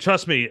 and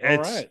trust me,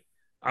 it's right.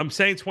 I'm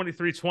saying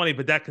 23-20,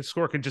 but that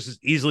score can just as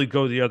easily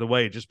go the other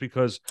way just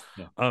because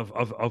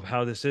of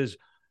how this is.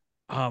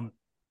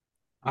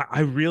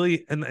 I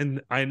really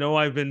and I know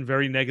I've been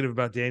very negative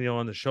about Daniel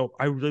on the show.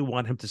 I really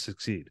want him to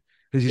succeed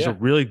because he's a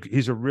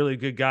really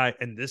good guy.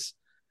 And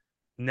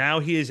now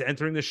he is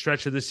entering the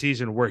stretch of the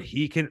season where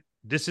he can.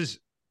 This is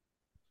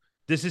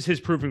his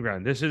proving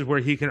ground. This is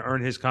where he can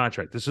earn his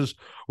contract. This is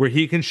where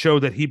he can show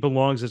that he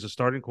belongs as a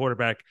starting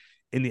quarterback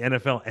in the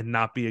NFL and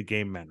not be a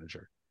game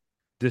manager.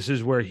 This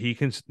is where he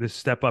can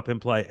step up and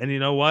play. And you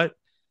know what?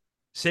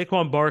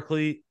 Saquon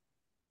Barkley,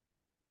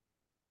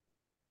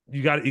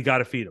 you got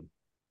to feed him.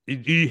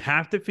 You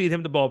have to feed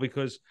him the ball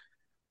because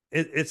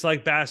it's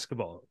like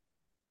basketball.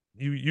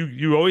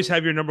 You always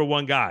have your number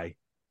one guy.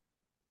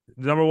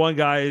 The number one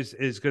guy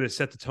is going to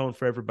set the tone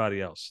for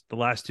everybody else. The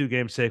last two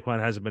games, Saquon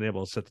hasn't been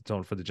able to set the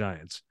tone for the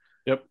Giants.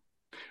 Yep.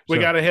 We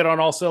got to hit on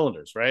all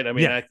cylinders, right? I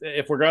mean,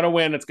 if we're going to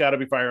win, it's got to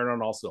be firing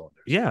on all cylinders.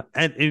 Yeah.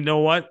 And you know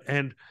what?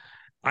 And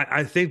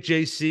I think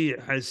JC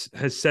has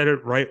said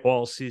it right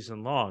all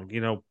season long.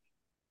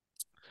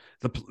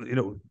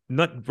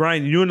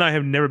 Brian, you and I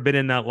have never been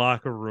in that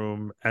locker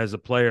room as a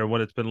player, what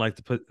it's been like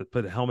to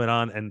put a helmet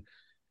on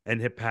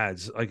and hit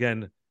pads.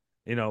 Again,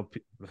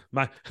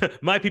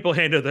 my people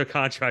handle their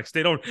contracts.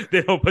 They don't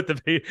put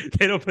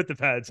the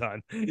pads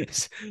on.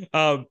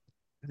 The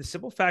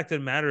simple fact of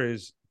the matter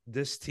is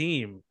this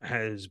team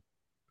has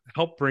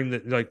helped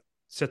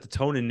set the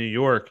tone in New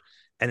York,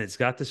 and it's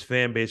got this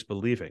fan base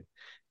believing.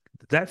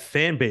 that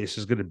fan base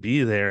is going to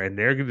be there, and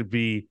they're going to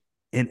be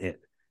in it.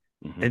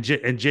 Mm-hmm.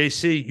 And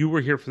JC, you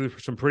were here for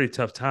some pretty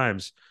tough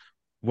times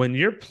when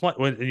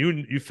when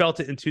you felt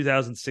it in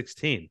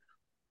 2016.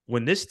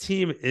 When this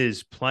team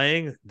is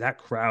playing, that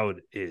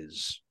crowd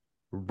is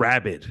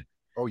rabid.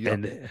 Oh yeah,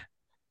 and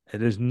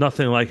there's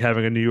nothing like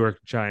having a New York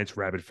Giants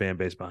rabid fan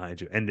base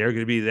behind you, and they're going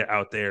to be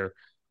out there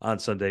on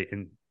Sunday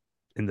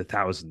in the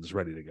thousands,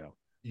 ready to go.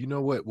 You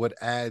know what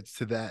adds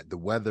to that? The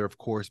weather, of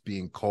course,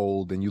 being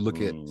cold, and you look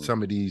at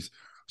some of these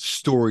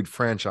storied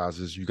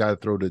franchises. You got to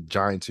throw the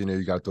Giants in there,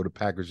 you got to throw the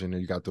Packers in there,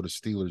 you got to throw the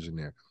Steelers in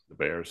there, the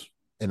Bears.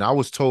 And I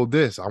was told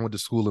this. I went to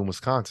school in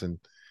Wisconsin,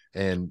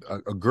 and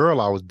a girl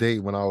I was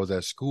dating when I was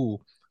at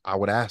school, I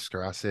would ask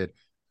her, I said,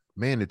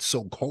 man, it's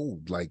so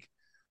cold. Like,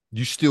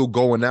 you still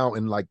going out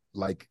and like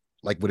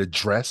with a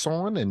dress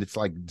on and it's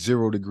like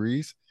 0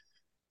 degrees?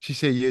 She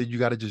said, yeah, you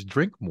got to just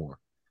drink more.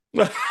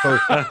 So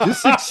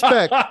just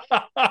expect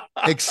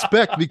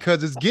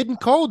because it's getting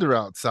colder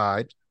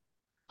outside.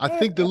 I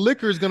think the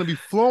liquor is going to be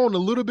flowing a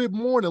little bit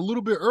more and a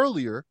little bit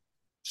earlier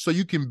so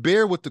you can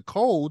bear with the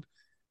cold.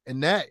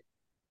 And that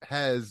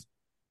has,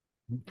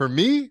 for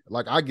me,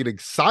 like, I get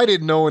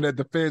excited knowing that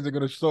the fans are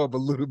going to show up a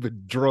little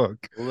bit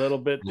drunk. A little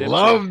bit.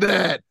 Love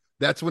that.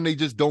 That's when they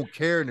just don't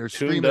care and they're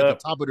screaming at the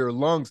top of their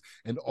lungs,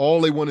 and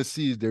all they want to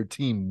see is their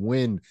team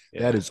win.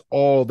 Yeah. That is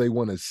all they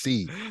want to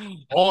see.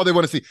 All they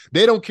want to see.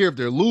 They don't care if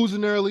they're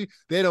losing early.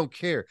 They don't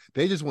care.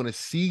 They just want to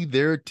see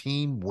their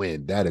team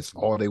win. That is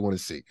all they want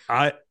to see.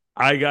 I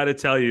got to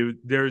tell you,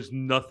 there's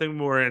nothing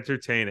more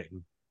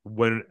entertaining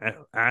when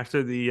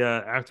after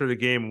the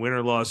game, win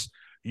or loss,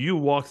 you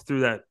walk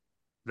through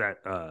that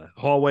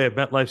hallway of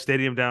MetLife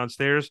Stadium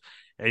downstairs,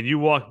 and you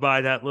walk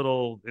by that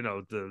little,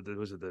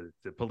 the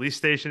police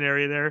station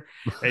area there,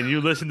 and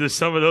you listen to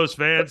some of those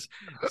fans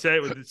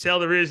tell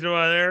the reason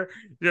why they're,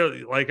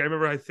 like, I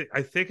remember,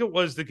 I think it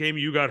was the game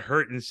you got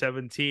hurt in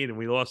 2017 and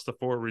we lost the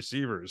 4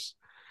 receivers.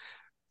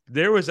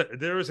 There was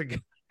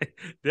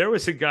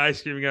a guy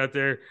screaming out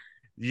there,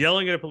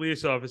 yelling at a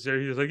police officer.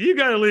 He was like, you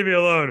got to leave me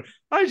alone.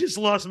 I just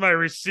lost my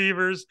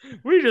receivers.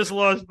 We just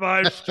lost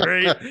 5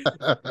 straight.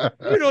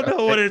 You don't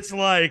know what it's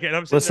like. And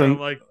I'm sitting there, I'm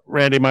like,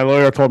 Randy, my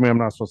lawyer told me I'm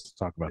not supposed to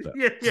talk about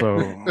that.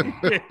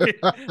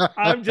 So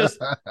I'm just,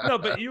 no,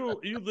 but you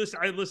listen.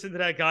 I listened to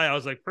that guy. I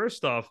was like,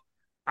 first off,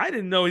 I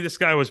didn't know this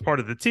guy was part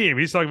of the team.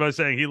 He's talking about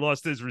saying he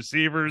lost his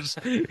receivers.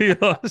 He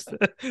lost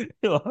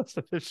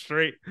it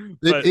straight.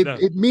 But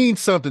it means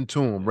something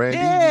to him, Randy.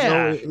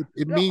 Yeah.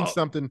 It means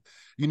something,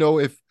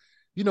 if,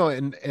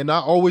 and I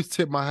always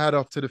tip my hat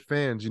off to the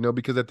fans,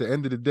 because at the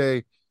end of the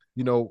day,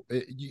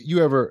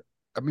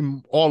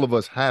 all of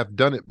us have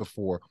done it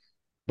before,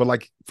 but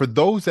like, for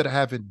those that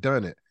haven't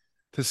done it,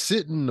 to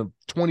sit in the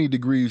 20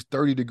 degrees,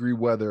 30-degree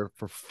weather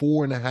for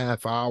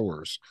 4.5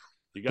 hours,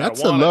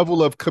 that's a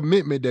level of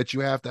commitment that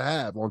you have to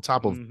have on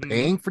top of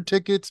paying for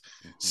tickets,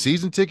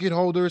 season ticket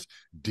holders,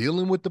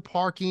 dealing with the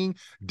parking,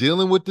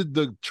 dealing with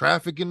the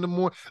traffic in the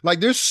morning.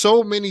 Like, there's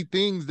so many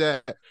things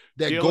that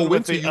go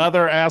into the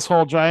other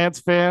asshole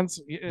Giants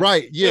fans.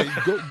 Right. Yeah.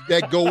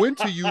 that go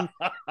into you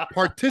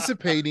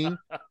participating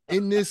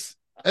in this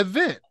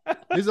event.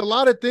 There's a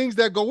lot of things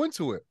that go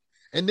into it.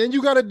 And then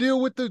you got to deal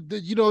with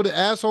the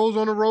assholes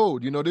on the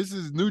road. This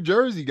is New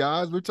Jersey,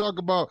 guys. We're talking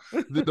about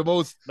the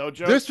most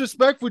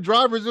disrespectful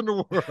drivers in the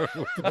world.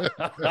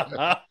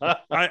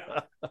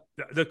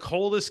 The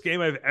coldest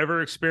game I've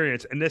ever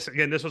experienced, and this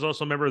was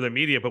also a member of the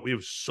media, but we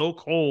were so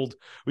cold,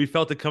 we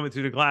felt it coming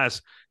through the glass.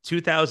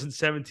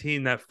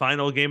 2017, that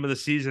final game of the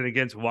season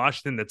against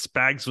Washington that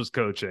Spags was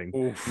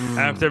coaching.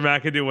 After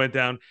McAdoo went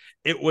down,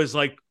 it was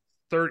like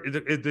 30,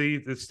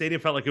 the stadium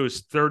felt like it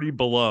was 30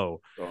 below.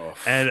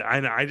 And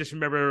I just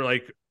remember,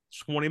 like,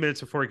 20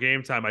 minutes before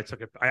game time, I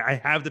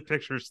have the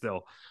picture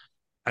still.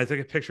 I took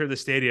a picture of the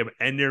stadium,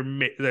 and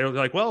they're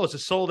like, well, it's a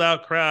sold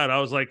out crowd. I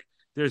was like,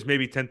 there's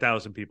maybe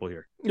 10,000 people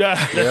here. Yeah.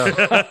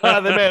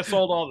 They may have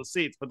sold all the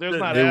seats, but there's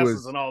not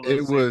asses in all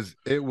those seats.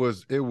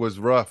 It was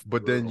rough.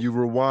 But then you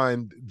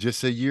rewind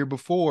just a year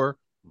before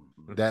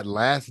that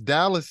last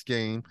Dallas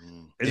game,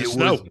 it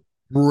was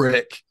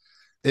brick.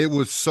 It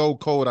was so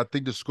cold. I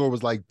think the score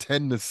was like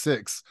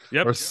 10-6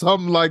 or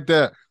something like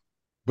that.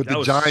 But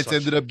the Giants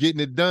ended up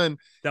getting it done.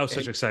 That was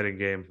such an exciting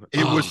game.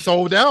 It was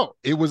sold out.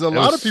 It was a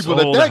lot of people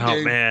at that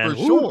game, man. For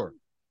sure.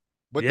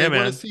 But they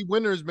want to see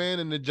winners, man.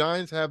 And the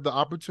Giants have the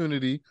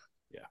opportunity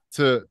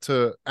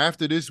to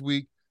after this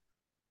week,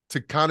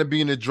 to kind of be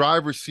in the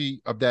driver's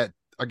seat of that,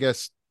 I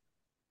guess,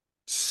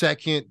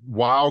 second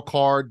wild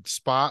card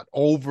spot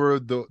over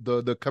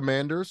the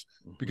Commanders,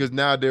 because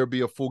now there'll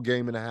be a full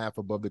game and a half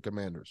above the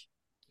Commanders.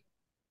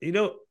 I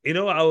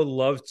would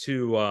love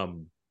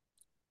to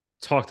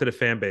talk to the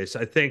fan base.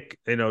 I think,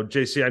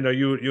 JC, I know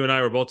you and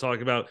I were both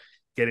talking about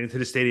getting to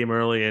the stadium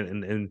early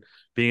and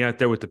being out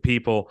there with the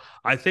people.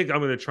 I think I'm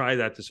going to try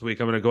that this week.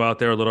 I'm going to go out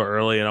there a little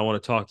early, and I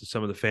want to talk to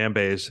some of the fan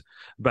base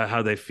about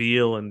how they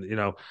feel.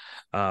 And,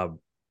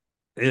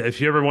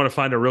 if you ever want to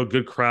find a real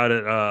good crowd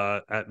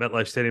at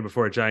MetLife Stadium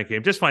before a Giant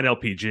game, just find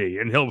LPG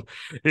and he'll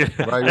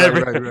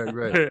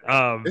Right.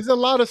 There's a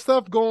lot of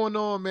stuff going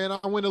on, man.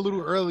 I went a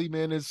little early,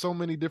 man. There's so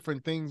many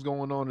different things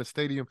going on in the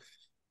stadium.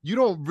 You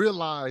don't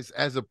realize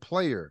as a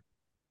player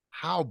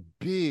how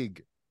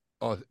big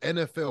an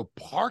NFL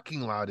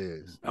parking lot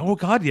is. Oh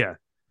God, yeah.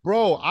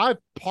 Bro, I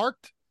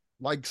parked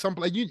like some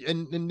like you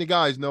and the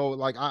guys know,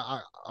 like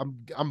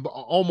I'm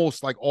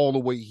almost like all the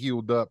way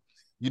healed up,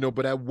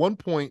 but at one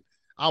point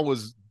I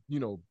was,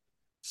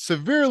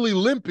 severely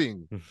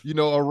limping,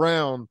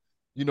 around,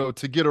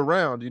 to get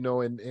around,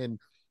 and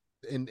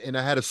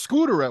I had a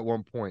scooter at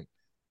one point.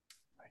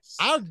 Nice.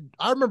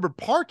 I remember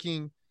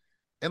parking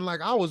and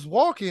like I was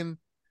walking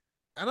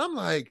and I'm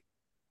like,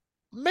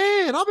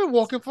 man, I've been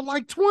walking for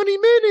like 20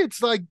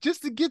 minutes, like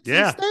just to get to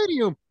the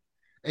stadium.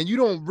 And you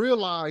don't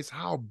realize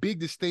how big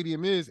the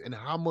stadium is and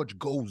how much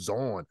goes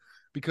on.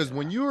 Because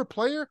when you're a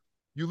player,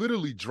 you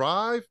literally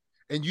drive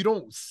and you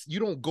don't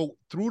go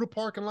through the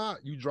parking lot.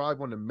 You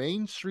drive on the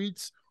main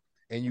streets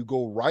and you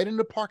go right in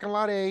the parking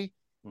lot A.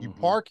 You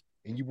park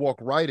and you walk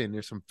right in.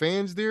 There's some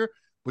fans there,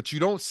 but you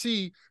don't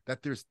see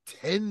that there's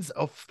tens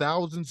of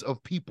thousands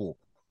of people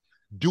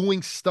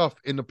doing stuff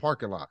in the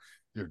parking lot.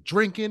 They're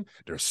drinking,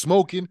 they're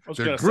smoking,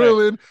 they're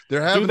grilling,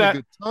 they're having a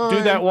good time.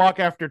 Do that walk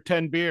after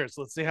 10 beers.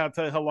 Let's see how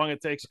long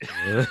it takes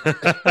you.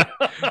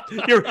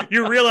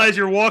 You realize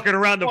you're walking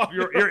around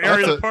your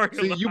area of the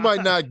parking lot. You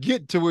might not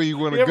get to where you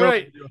want to go.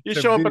 Right. You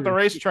show up at the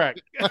racetrack.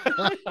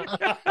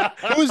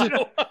 Who is it?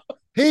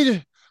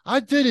 Hey, I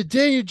did it,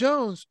 Daniel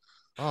Jones.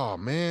 Oh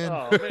man.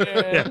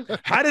 Yeah.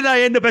 How did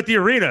I end up at the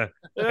arena?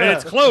 And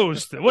it's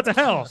closed. What the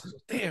hell?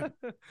 Damn.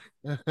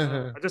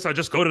 I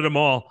just go to the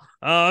mall.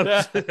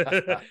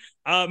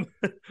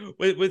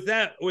 With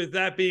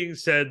that being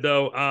said,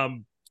 though,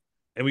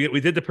 and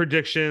we did the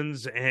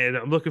predictions, and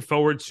I'm looking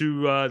forward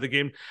to the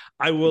game.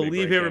 I will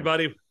leave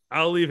everybody. Game.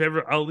 I'll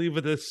leave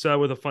with this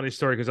with a funny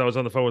story because I was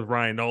on the phone with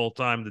Ryan the whole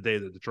time the day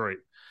of the Detroit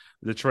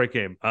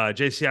game.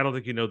 JC, I don't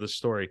think you know this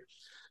story.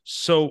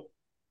 So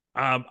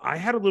I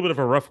had a little bit of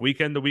a rough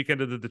weekend, the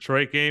weekend of the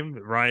Detroit game.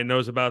 Ryan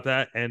knows about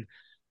that. And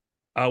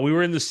we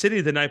were in the city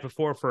the night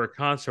before for a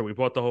concert. We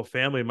brought the whole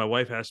family. And my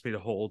wife asked me to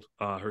hold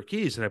her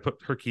keys, and I put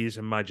her keys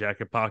in my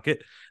jacket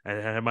pocket, and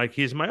I had my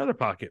keys in my other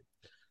pocket.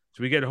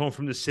 So we get home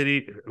from the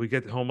city. We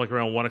get home like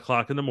around 1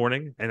 o'clock in the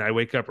morning, and I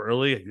wake up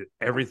early. I did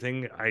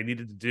everything I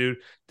needed to do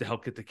to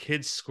help get the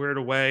kids squared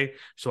away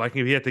so I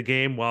can be at the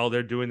game while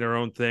they're doing their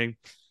own thing.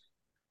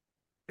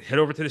 Head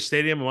over to the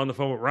stadium. I'm on the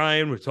phone with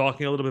Ryan. We're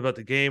talking a little bit about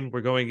the game.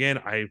 We're going in.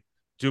 I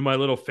do my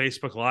little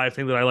Facebook Live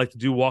thing that I like to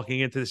do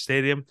walking into the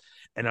stadium.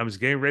 And I was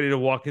getting ready to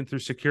walk in through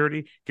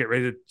security, get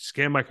ready to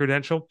scan my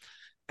credential.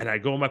 And I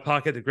go in my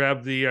pocket to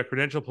grab the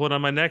credential, pull it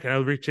on my neck. And I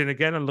reach in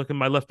again and look in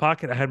my left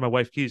pocket. I had my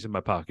wife's keys in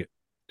my pocket.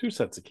 2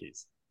 sets of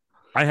keys.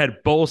 I had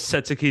both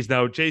sets of keys.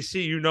 Now,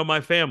 JC, you know my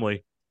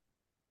family.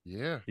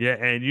 Yeah. Yeah.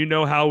 And you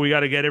know how we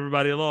got to get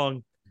everybody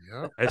along.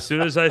 Yeah. As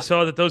soon as I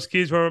saw that those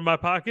keys were in my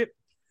pocket,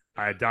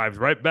 I dived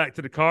right back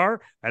to the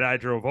car and I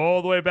drove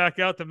all the way back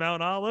out to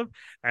Mount Olive,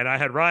 and I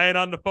had Ryan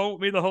on the phone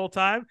with me the whole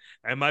time.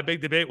 And my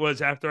big debate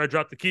was, after I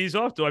dropped the keys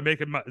off, do I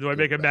make a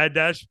mad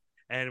dash?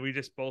 And we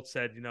just both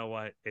said, you know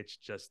what? It's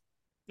just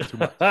too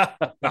much.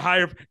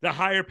 The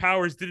higher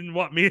powers didn't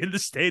want me in the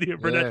stadium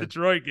for that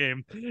Detroit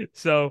game.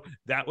 So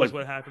that was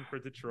what happened for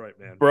Detroit,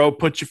 man. Bro,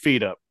 put your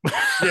feet up.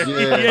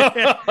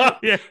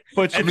 Yeah.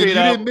 Put your feet up. You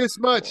didn't miss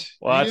much.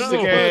 Watch the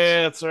game.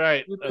 That's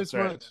right. That's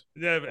right.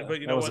 Yeah,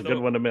 but you know that was a good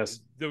one to miss.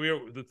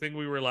 The thing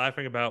we were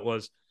laughing about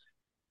was,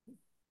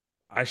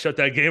 I shut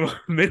that game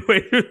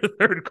midway through the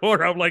third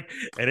quarter. I'm like,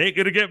 it ain't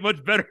gonna get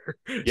much better.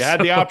 You had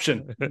the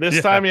option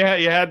this time. You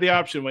had the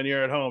option when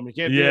you're at home. You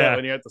can't do that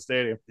when you're at the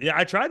stadium. Yeah,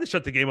 I tried to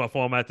shut the game off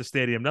while I'm at the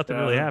stadium. Nothing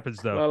really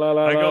happens though.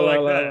 I go like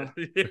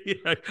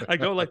that. I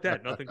go like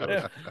that. Nothing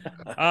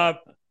goes.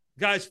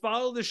 Guys,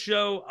 follow the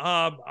show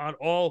on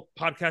all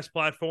podcast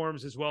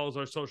platforms as well as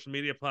our social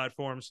media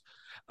platforms.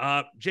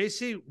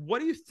 JC, what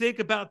do you think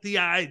about the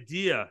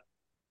idea?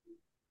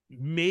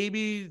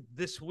 Maybe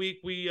this week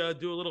we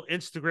do a little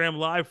Instagram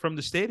live from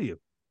the stadium.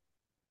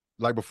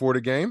 Like before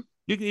the game?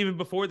 You can even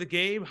before the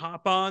game,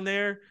 hop on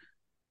there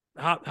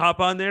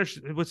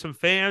with some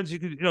fans. You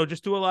can,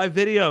 just do a live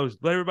videos.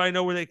 Let everybody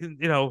know where they can,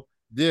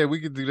 Yeah, we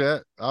could do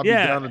that. I'll be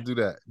down to do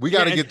that. We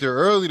got to get there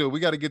early, though. We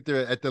got to get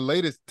there at the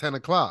latest 10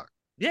 o'clock.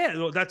 Yeah,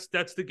 well, that's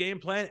the game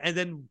plan. And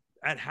then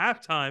at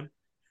halftime,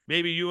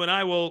 maybe you and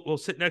I will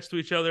sit next to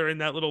each other in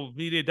that little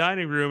media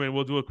dining room, and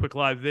we'll do a quick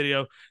live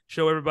video,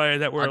 show everybody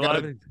that we're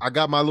live. I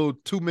got my little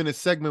 2-minute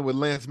segment with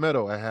Lance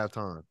Meadow at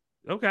halftime.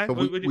 Okay, so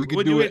we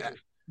could do it.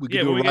 We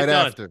can do it right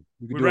after.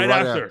 Right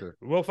after.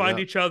 We'll find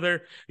each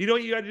other. You know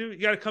what you got to do? You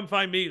got to come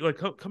find me. Like,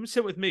 come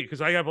sit with me, because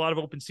I have a lot of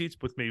open seats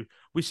with me.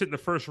 We sit in the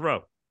first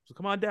row. So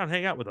come on down,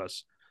 hang out with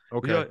us.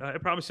 Okay. I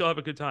promise you'll have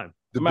a good time.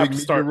 The big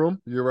media room.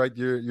 You're right.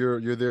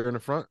 You're there in the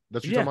front.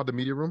 That's what you're talking about, the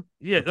media room.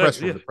 Yeah, the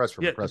press room. The press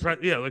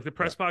room. Like the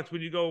press box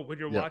when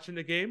you're watching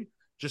the game.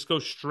 Just go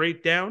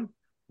straight down.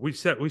 We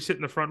sit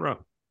in the front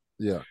row.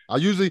 Yeah, I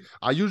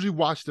usually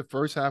watch the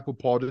first half with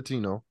Paul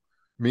Dottino.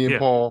 Me and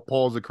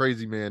Paul's a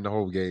crazy man the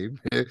whole game,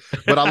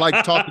 but I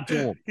like talking to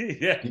him.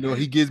 Yeah, you know,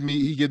 he gives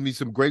me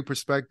some great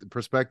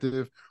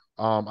perspective.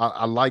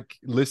 I like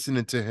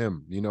listening to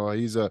him. You know,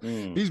 he's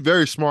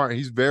very smart.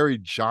 He's very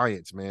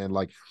Giants, man.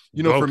 Like,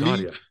 you know,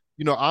 me,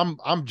 you know,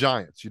 I'm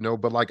Giants, you know,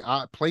 but like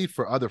I played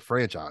for other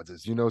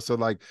franchises, you know, so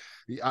like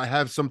I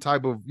have some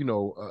type of, you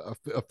know,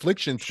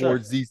 affliction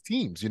towards these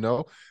teams, you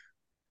know.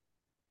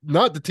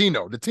 Not the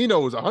Tino. The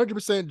Tino is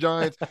 100%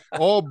 Giants,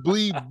 all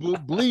bleed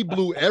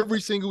blue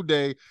every single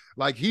day.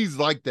 Like he's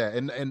like that,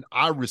 and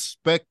I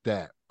respect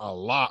that a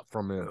lot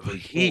from him. For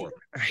sure.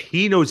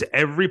 He knows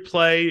every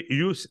play.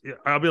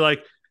 I'll be like,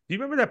 do you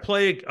remember that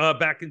play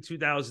back in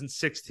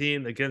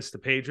 2016 against the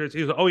Patriots?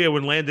 He was like, oh yeah,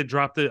 when Landon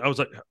dropped it. I was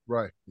like,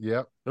 right,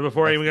 yeah.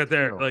 Before I even got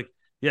there, like,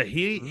 yeah,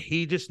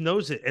 he just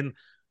knows it, and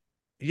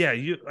yeah,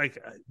 you like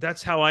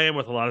that's how I am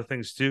with a lot of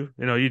things too.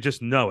 You know, you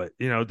just know it.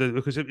 You know,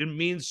 because it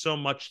means so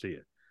much to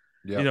you.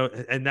 Yep. You know,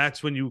 and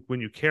that's when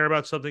you care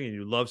about something and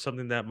you love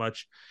something that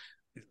much.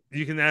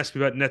 You can ask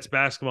me about Nets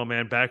basketball,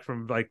 man, back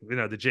from like, you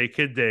know, the J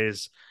Kidd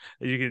days.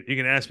 You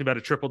can ask me about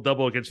a triple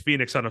double against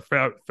Phoenix on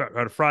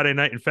a Friday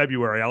night in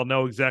February. I'll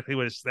know exactly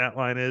what his stat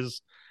line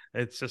is.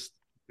 It's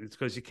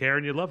because you care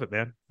and you love it,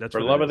 man. That's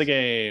for love of the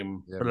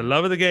game. For the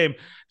love of the game.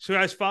 So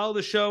guys, follow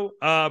the show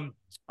on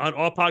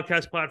all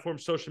podcast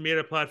platforms, social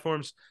media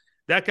platforms.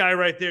 That guy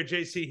right there,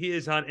 JC, he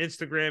is on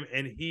Instagram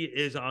and he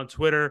is on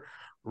Twitter.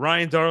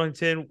 Ryan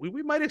Darlington,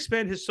 we might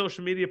expand his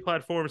social media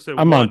platforms to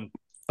I'm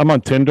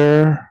on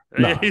Tinder.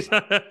 No. He's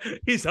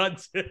on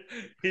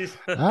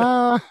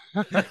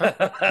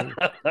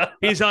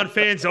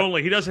Fans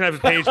Only. He doesn't have a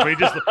page, but he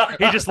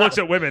just looks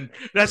at women.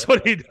 That's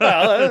what he does.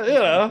 Well, you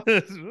know,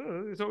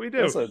 that's what we do.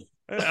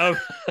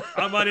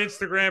 I'm on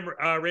Instagram,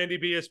 Randy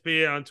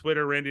BSP, on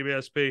Twitter, Randy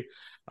BSP,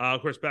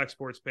 of course, Back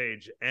Sports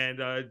page, and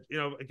you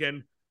know,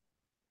 again,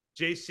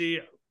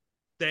 JC.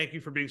 Thank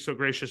you for being so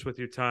gracious with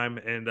your time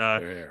and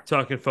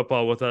talking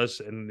football with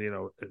us. And, you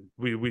know,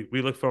 we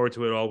look forward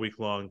to it all week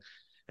long.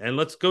 And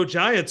let's go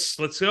Giants.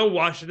 Let's go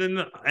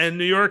Washington and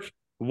New York,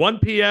 1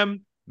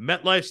 p.m.,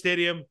 MetLife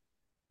Stadium.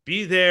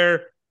 Be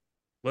there.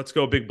 Let's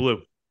go Big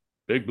Blue.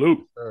 Big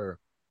Blue. Sure.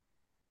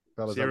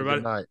 Fellas, see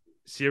everybody. Good night.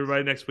 See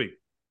everybody next week.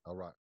 All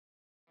right.